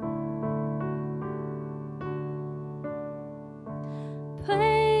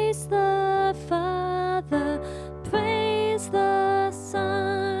 Praise the Father, praise the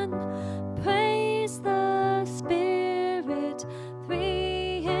Son, praise the Spirit,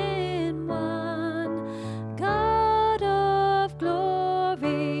 three in one. God of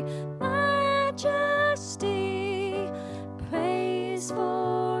glory, majesty, praise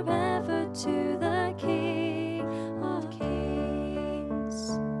forever to the King of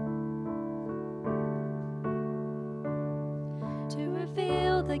Kings. To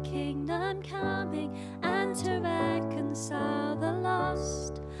reveal the kingdom coming and to reconcile the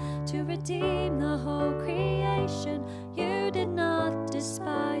lost, to redeem the whole creation, you did not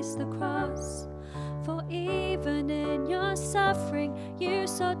despise the cross. For even in your suffering you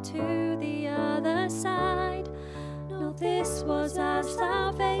saw to the other side. No, this was our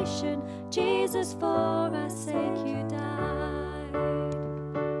salvation, Jesus, for our sake you died.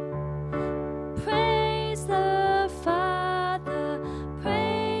 Praise the Father,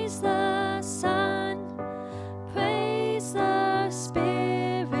 praise the Son, praise the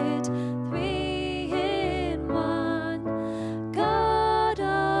Spirit, three in one. God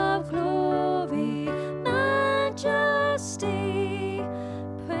of glory, majesty,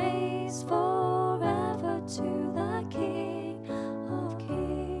 praise forever to the King of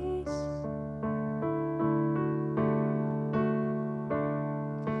Kings.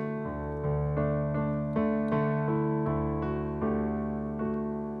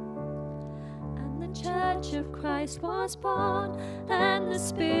 of Christ was born, and the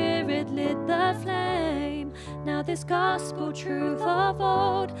Spirit lit the flame. Now this gospel truth of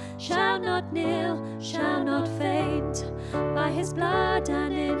old shall not kneel, shall not faint. By his blood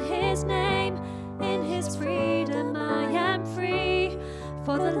and in his name, in his freedom I am free.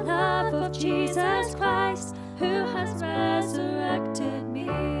 For the love of Jesus Christ, who has resurrected me.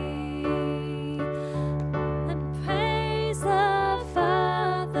 And praise the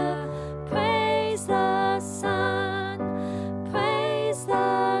Father, praise the Son, praise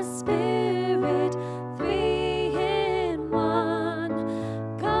the Spirit, three in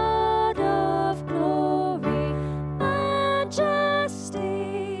one. God of glory, majesty,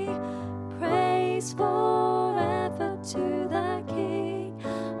 praise forever to the King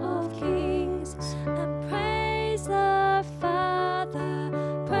of Kings. And praise the Father,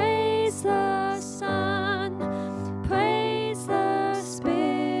 praise the Son, praise the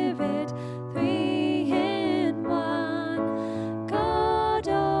Spirit, three in one. God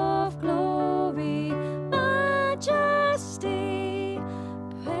of glory, majesty,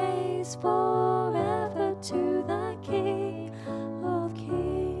 praise forever to the King of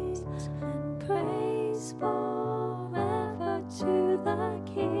Kings. And praise forever to the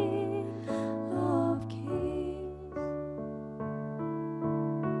King of Kings.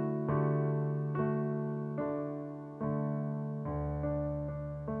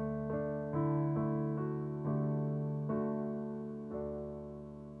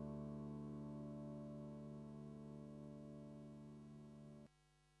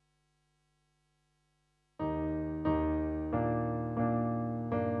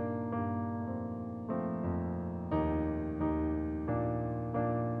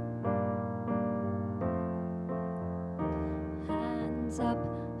 Hands up,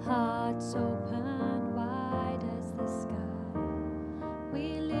 hearts open wide as the sky.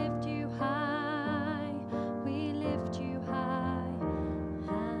 We lift you high, we lift you high.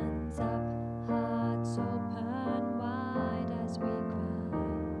 Hands up, hearts open wide as we cry.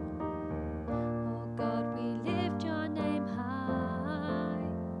 Oh God, we lift your name high.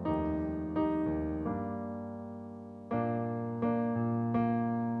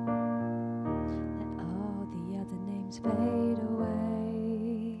 Let all the other names fade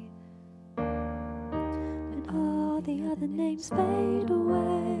away. Let all the other names fade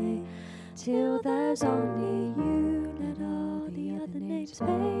away, till there's only you. Let all the other names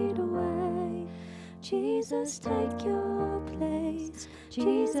fade away. Jesus, take your place.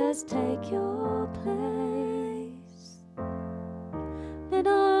 Jesus, take your place. Let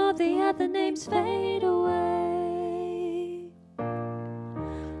all the other names fade away.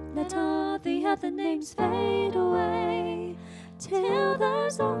 Let all the other names fade away, till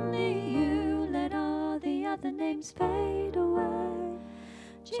there's only you. Let all the other names fade away.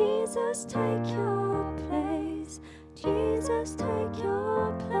 Jesus, take your place. Jesus, take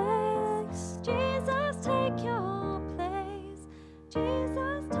your place. Jesus, take your place.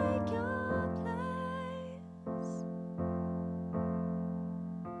 Jesus, take your place.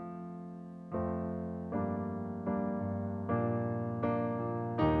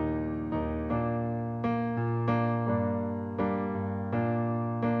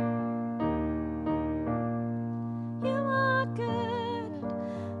 You are good,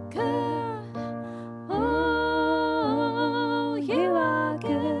 good. Oh, you are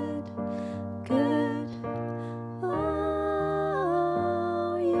good, good.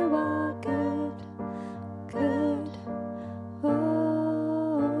 Oh, you are good, good.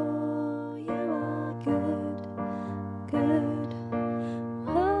 Oh, you are good, good.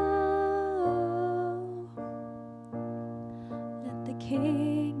 Oh, let the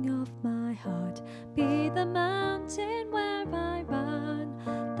King of my heart be the mountain where I run,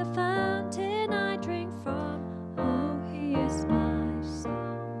 the fountain I drink from. Oh, he is my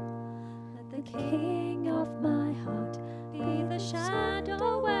song. Let the King of my heart be the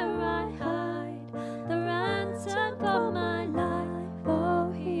shadow where I hide, the ransom for my life.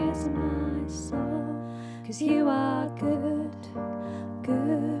 Oh, he is my soul. 'Cause you are good,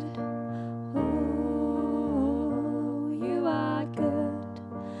 good. Oh, you are good,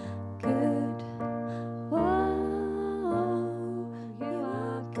 good. Oh, you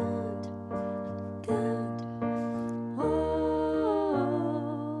are good, good.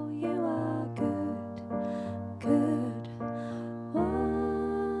 Oh, you are good, good.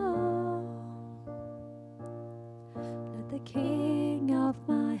 Oh, let the King of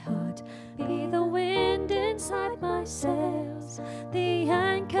my heart be the wind inside my sails, the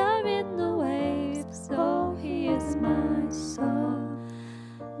anchor in the waves. Oh, he is my soul.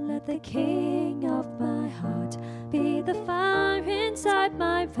 Let the King of my heart be the fire inside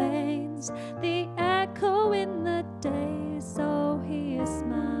my veins, the echo echo in the day. So here's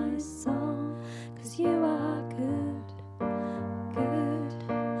my song, 'cause you are good, good.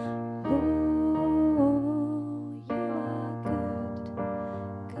 Oh, you are good,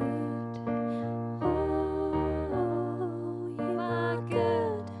 good. Oh, you are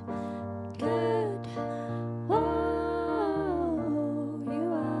good, good. Oh, you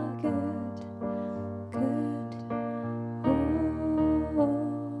are good, good. Oh,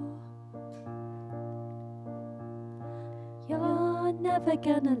 you're never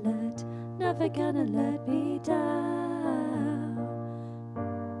gonna let me down.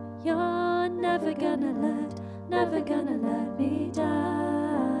 You're never gonna let me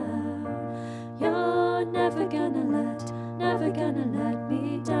down. You're never gonna let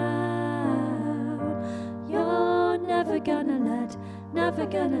me down. You're never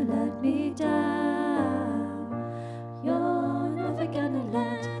gonna let me down. You're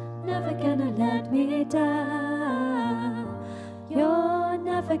never gonna let me down. You're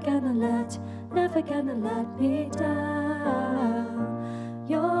never gonna let me down.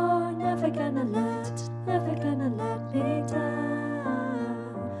 You're never gonna let me down.